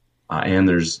earlier. And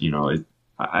there's,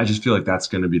 I just feel like that's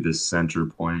going to be the center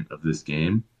point of this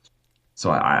game.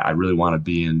 So I really want to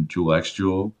be in Jewel X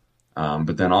Jewel.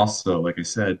 But then also, like I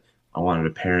said, I wanted a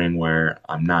pairing where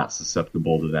I'm not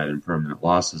susceptible to that impermanent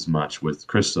loss as much with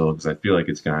Crystal because I feel like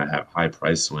it's going to have high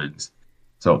price swings.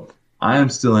 So I am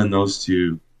still in those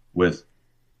two with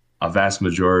a vast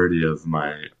majority of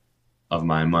my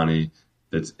money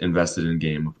that's invested in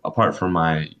game, apart from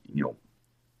my,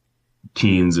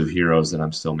 teens of heroes that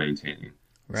I'm still maintaining.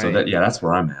 So Right. that yeah, that's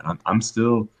where I'm at. I'm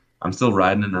still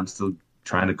riding and I'm still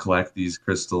trying to collect these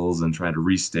crystals and trying to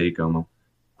restake them.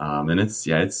 And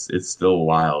it's still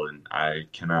wild and I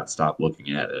cannot stop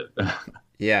looking at it.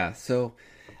 Yeah. So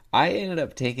I ended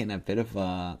up taking a bit of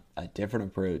a different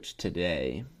approach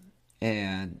today.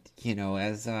 And,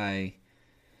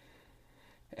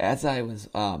 as I was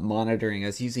monitoring, I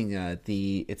was using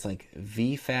it's like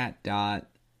VFAT dot,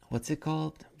 what's it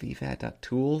called? VFAT dot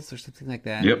tools or something like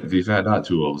that. Yep,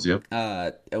 VFAT.tools. Yep.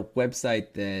 A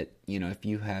website that, if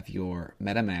you have your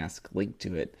MetaMask linked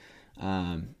to it,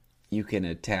 you can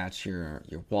attach your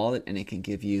wallet and it can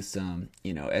give you some,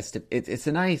 it's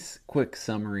a nice quick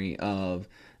summary of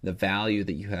the value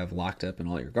that you have locked up in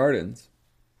all your gardens.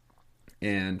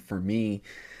 And for me,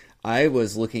 I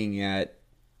was looking at,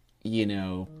 you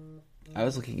know, I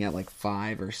was looking at like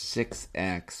 5 or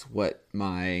 6x what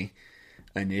my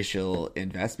initial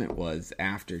investment was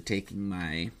after taking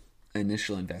my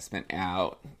initial investment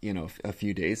out, a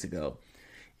few days ago.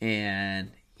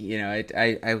 And,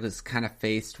 I was kind of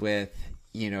faced with,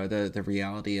 the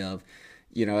reality of,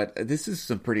 this is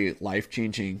some pretty life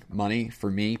changing money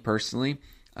for me personally.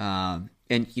 And,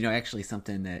 actually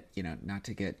something that, not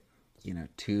to get,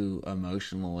 too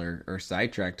emotional or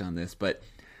sidetracked on this, but,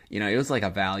 it was like a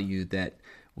value that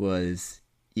was,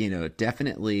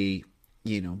 definitely,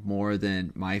 more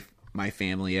than my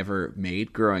family ever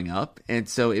made growing up. And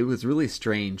so it was really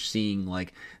strange seeing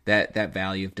like that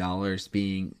value of dollars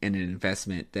being in an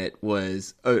investment that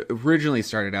was originally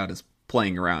started out as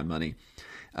playing around money.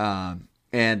 And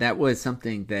that was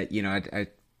something that, I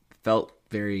felt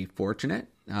very fortunate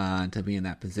to be in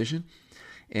that position.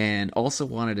 And also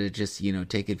wanted to just,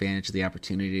 take advantage of the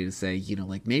opportunity to say,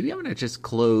 like maybe I'm going to just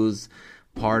close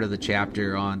part of the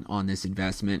chapter on this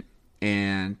investment.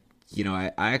 And,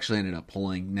 I actually ended up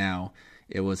pulling now.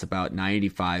 It was about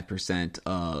 95%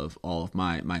 of all of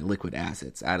my liquid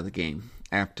assets out of the game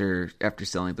after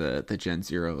selling the Gen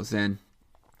Zeros. And,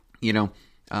 you know,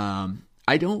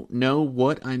 I don't know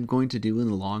what I'm going to do in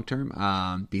the long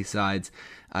term. Besides,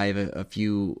 I have a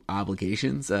few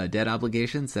obligations, debt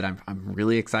obligations that I'm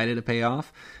really excited to pay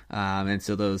off. And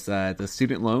so those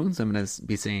student loans, I'm going to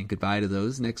be saying goodbye to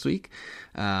those next week.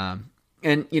 And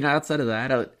outside of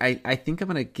that, I think I'm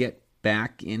going to get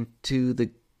back into the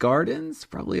gardens,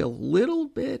 probably a little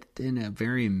bit in a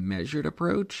very measured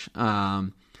approach.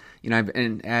 And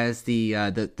as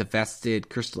the vested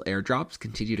crystal airdrops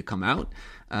continue to come out,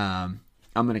 I'm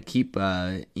gonna keep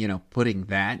putting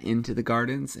that into the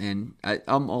gardens, and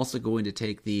I'm also going to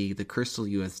take the crystal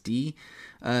USD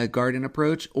garden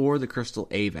approach or the crystal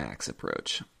AVAX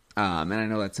approach. And I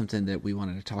know that's something that we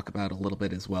wanted to talk about a little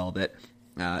bit as well. That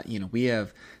we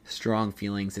have strong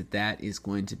feelings that is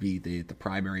going to be the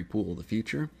primary pool of the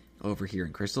future over here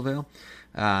in Crystalvale.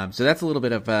 So that's a little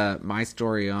bit of my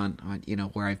story on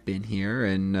where I've been here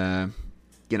and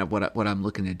what I'm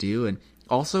looking to do, and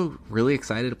also really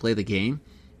excited to play the game.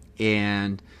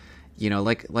 And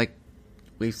like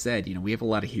we've said, we have a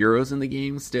lot of heroes in the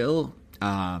game still.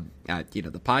 The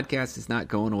podcast is not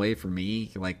going away for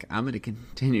me. Like I'm going to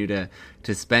continue to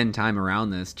spend time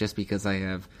around this just because I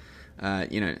have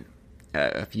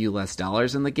a few less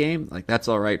dollars in the game. Like that's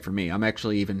all right for me. I'm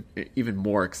actually even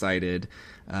more excited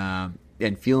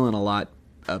and feeling a lot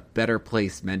a better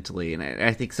place mentally. And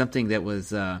I think something that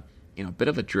was a bit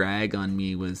of a drag on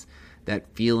me was that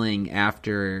feeling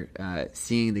after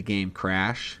seeing the game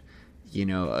crash,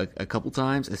 a couple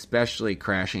times, especially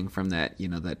crashing from that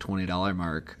 $20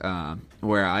 mark,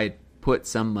 where I put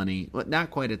some money, well, not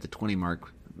quite at the 20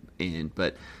 mark in,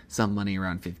 but some money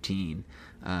around 15.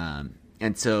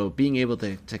 And so being able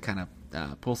to kind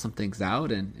of pull some things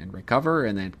out and recover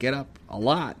and then get up a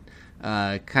lot,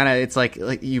 it's like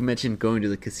you mentioned going to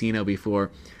the casino before.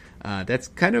 That's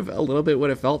kind of a little bit what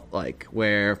it felt like,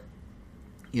 where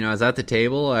I was at the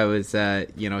table, I was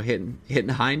hitting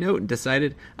a high note and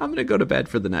decided I'm going to go to bed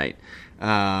for the night.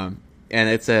 And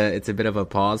it's a bit of a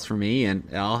pause for me, and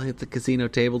I'll hit the casino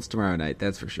tables tomorrow night.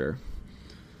 That's for sure.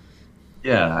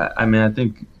 Yeah, I mean, I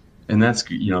think, and that's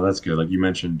good. Like you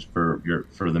mentioned, for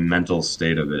the mental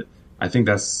state of it, I think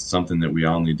that's something that we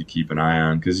all need to keep an eye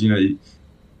on, because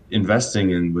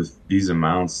investing in with these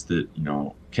amounts that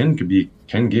can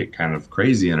get kind of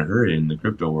crazy in a hurry in the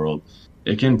crypto world.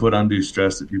 It can put undue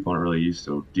stress that people aren't really used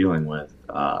to dealing with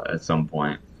at some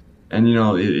point. And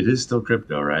it is still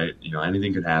crypto, right?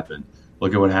 Anything could happen.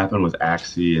 Look at what happened with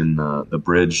Axie and the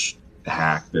bridge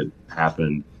hack that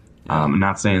happened. I'm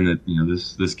not saying that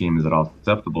this game is at all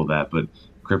susceptible to that, but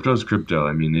crypto's crypto.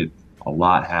 I mean, a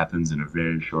lot happens in a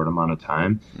very short amount of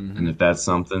time, and if that's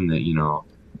something that you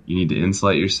need to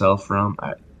insulate yourself from,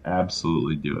 I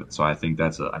absolutely do it. So I think I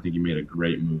think you made a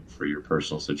great move for your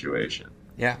personal situation.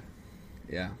 Yeah.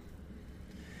 Yeah.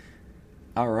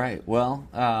 All right. Well,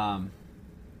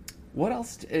 what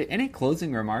else? Any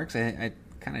closing remarks? I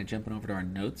kind of jumping over to our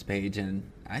notes page, and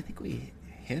I think we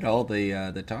hit all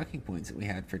the talking points that we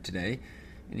had for today.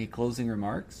 Any closing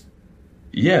remarks?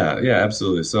 Yeah,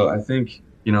 absolutely. So I think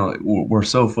we're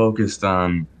so focused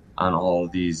on all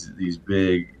of these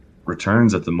big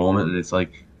returns at the moment, and it's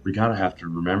like we gotta have to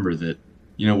remember that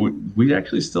we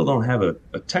actually still don't have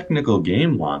a technical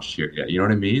game launched here yet. You know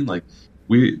what I mean? Like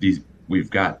we've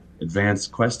got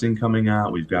advanced questing coming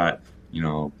out. We've got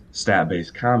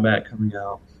stat-based combat coming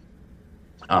out.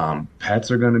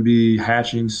 Pets are going to be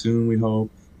hatching soon, we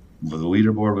hope. The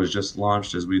leaderboard was just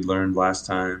launched, as we learned last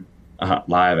time,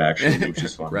 live actually, which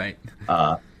is fun. Right.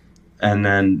 And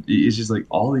then it's just like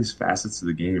all these facets of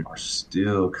the game are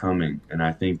still coming, and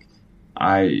I think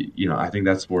I think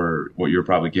that's what you're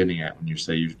probably getting at when you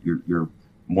say you're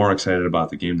more excited about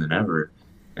the game than ever,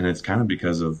 and it's kind of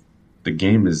because of the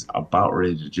game is about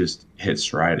ready to just hit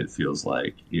stride. It feels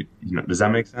like does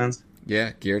that make sense?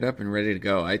 Yeah, geared up and ready to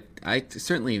go. I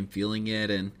certainly am feeling it,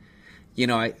 and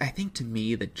I think to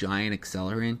me the giant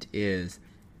accelerant is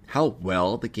how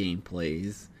well the game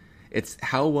plays. It's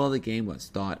how well the game was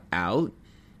thought out.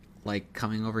 Like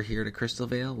coming over here to Crystal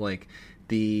Vale, like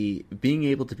the being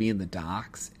able to be in the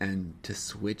docks and to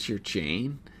switch your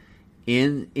chain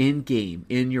in game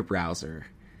in your browser,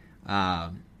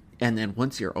 and then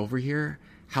once you're over here,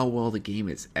 how well the game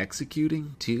is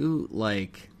executing too.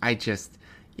 Like I just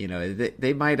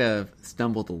they might have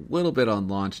stumbled a little bit on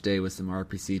launch day with some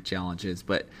RPC challenges,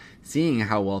 but seeing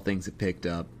how well things have picked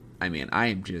up, I mean, I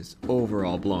am just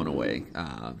overall blown away.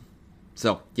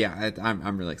 So yeah,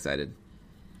 I'm really excited.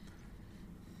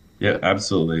 Yeah,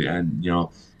 absolutely. And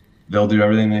they'll do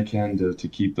everything they can to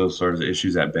keep those sort of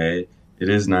issues at bay. It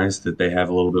is nice that they have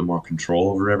a little bit more control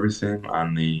over everything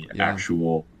on the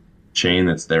actual chain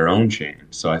that's their own chain.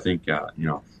 So I think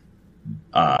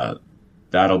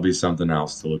that'll be something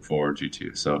else to look forward to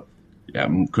too. So yeah,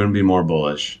 couldn't be more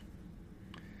bullish.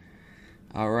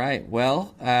 All right.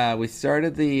 Well, we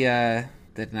started the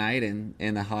night in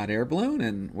the hot air balloon,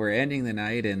 and we're ending the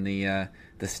night in the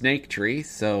snake tree.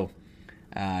 So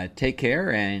take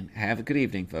care and have a good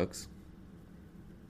evening, folks.